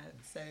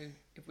 So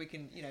if we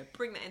can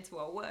bring that into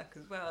our work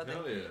as well, then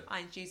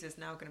Iron Shoes is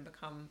now going to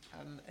become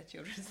a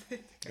children's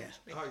theatre.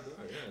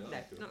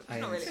 Not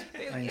really.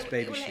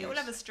 It will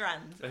have a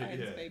strand.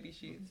 Iron's Baby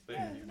Shoes.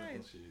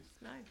 Nice.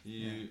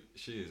 Shoes.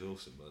 She is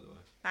awesome, by the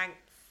way. Thanks.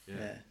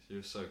 Yeah, she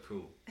was so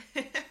cool.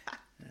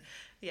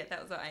 Yeah,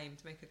 that was our aim,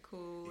 to make a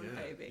cool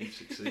baby. You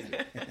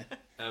succeeded.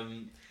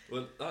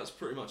 Well, that's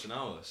pretty much an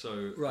hour,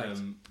 so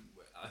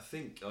I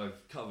think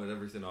I've covered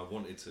everything I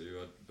wanted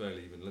to. I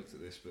barely even looked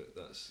at this, but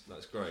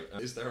that's great.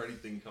 Is there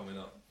anything coming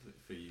up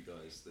for you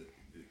guys that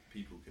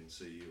people can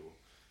see, or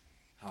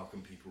how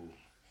can people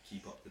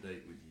keep up to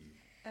date with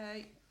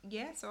you?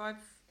 So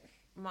I've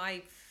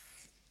my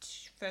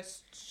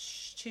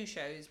first 2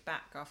 shows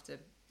back after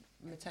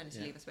maternity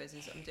leave, I suppose,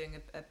 is I'm doing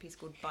a piece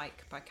called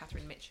Bike by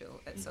Catherine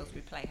Mitchell at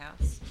Salisbury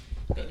Playhouse.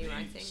 Bit new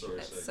writing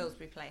at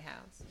Salisbury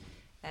Playhouse.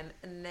 And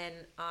then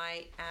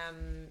I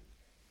am,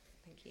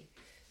 thank you,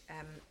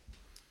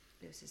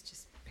 Lewis has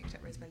just picked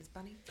up Rosabella's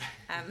bunny.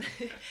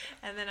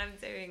 And then I'm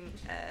doing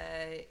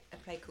a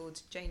play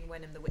called Jane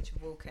Wenham, The Witch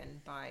of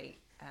Walken by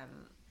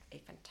a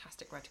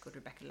fantastic writer called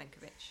Rebecca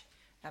Lenkovich,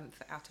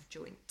 for Out of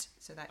Joint.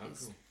 So that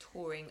is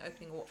cool. Touring,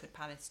 opening at Watford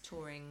Palace,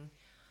 touring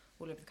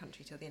all over the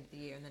country till the end of the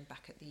year, and then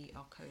back at the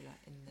Arcola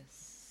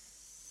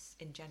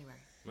in January.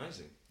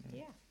 Amazing.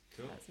 Yeah.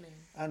 Cool. That's me.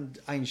 And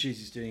Iron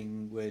Shoes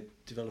we're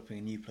developing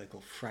a new play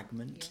called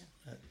Fragment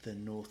at the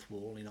North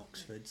Wall in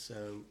Oxford,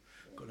 so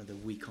got another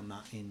week on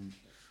that in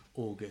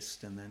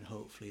August, and then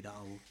hopefully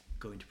that'll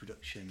go into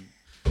production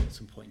at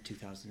some point in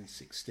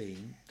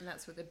 2016. And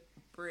that's with a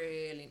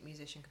brilliant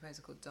musician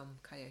composer called Dom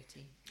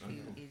Coyote, who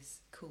is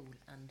cool,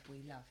 and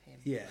we love him.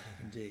 Yeah,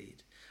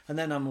 indeed. And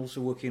then I'm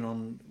also working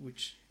on,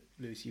 which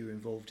Lewis, you were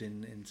involved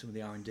in some of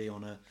the R&D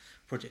on a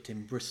project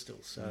in Bristol.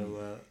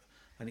 So,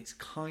 and it's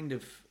kind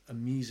of a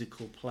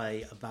musical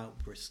play about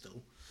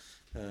Bristol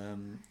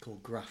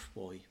called Graph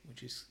Boy,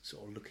 which is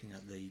sort of looking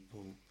at the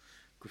whole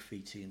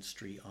graffiti and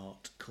street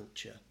art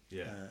culture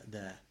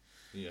there.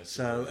 Yes.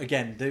 So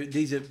again,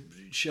 these are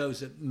shows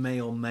that may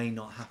or may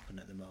not happen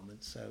at the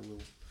moment. So we'll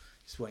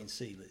just wait and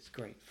see. But it's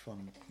great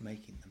fun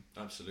making them.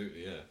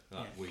 Absolutely, yeah.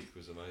 That week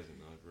was amazing.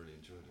 I really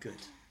enjoyed it. Good.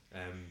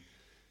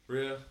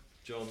 Ria,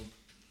 John,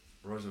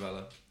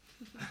 Rosabella,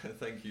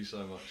 thank you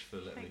so much for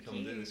letting me come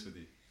and do this with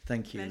you.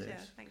 Thank you, Pleasure.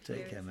 Liz. Thank Take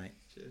you. care, mate.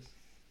 Cheers.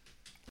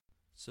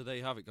 So there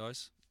you have it,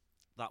 guys.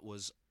 That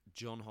was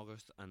John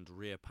Hogarth and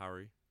Ria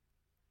Parry.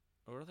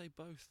 Or are they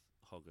both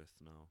Hogarth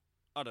now?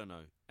 I don't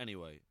know.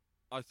 Anyway,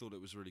 I thought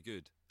it was really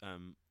good.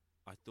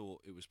 I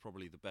thought it was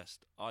probably the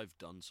best I've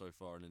done so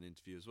far in an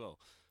interview as well.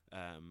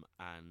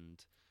 And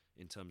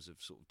in terms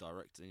of sort of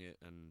directing it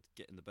and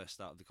getting the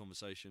best out of the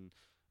conversation,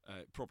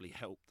 it probably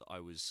helped that I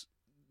was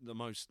the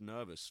most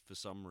nervous for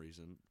some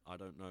reason. I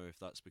don't know if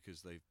that's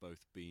because they've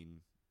both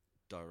been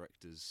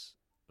directors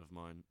of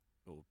mine,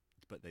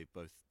 but they've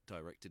both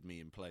directed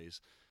me in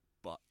plays.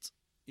 But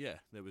yeah,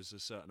 there was a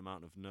certain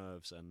amount of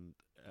nerves and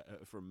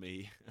from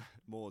me,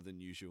 more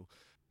than usual.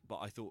 But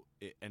I thought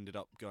it ended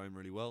up going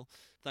really well.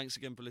 Thanks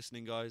again for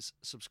listening, guys.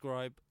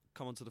 Subscribe,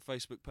 come onto the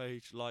Facebook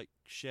page, like,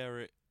 share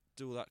it,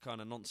 do all that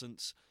kind of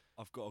nonsense.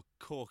 I've got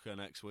a corker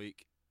next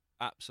week,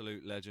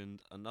 absolute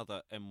legend,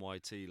 another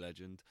MYT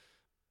legend,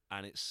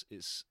 and it's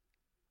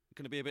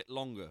going to be a bit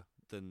longer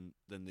than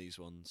these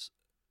ones.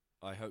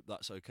 I hope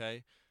that's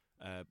okay.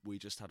 We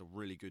just had a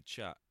really good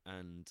chat,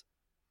 and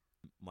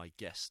my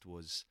guest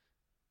was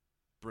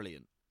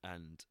brilliant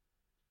and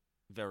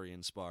very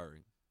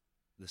inspiring,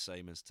 the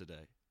same as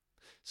today.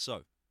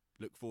 So,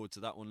 look forward to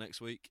that one next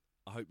week.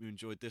 I hope you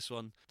enjoyed this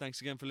one.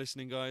 Thanks again for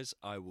listening, guys.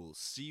 I will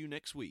see you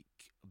next week.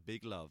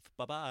 Big love.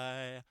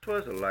 Bye-bye.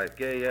 'Twas a life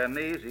gay and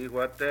easy,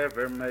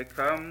 whatever may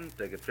come.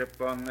 Take a trip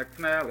on the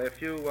canal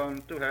if you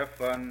want to have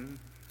fun.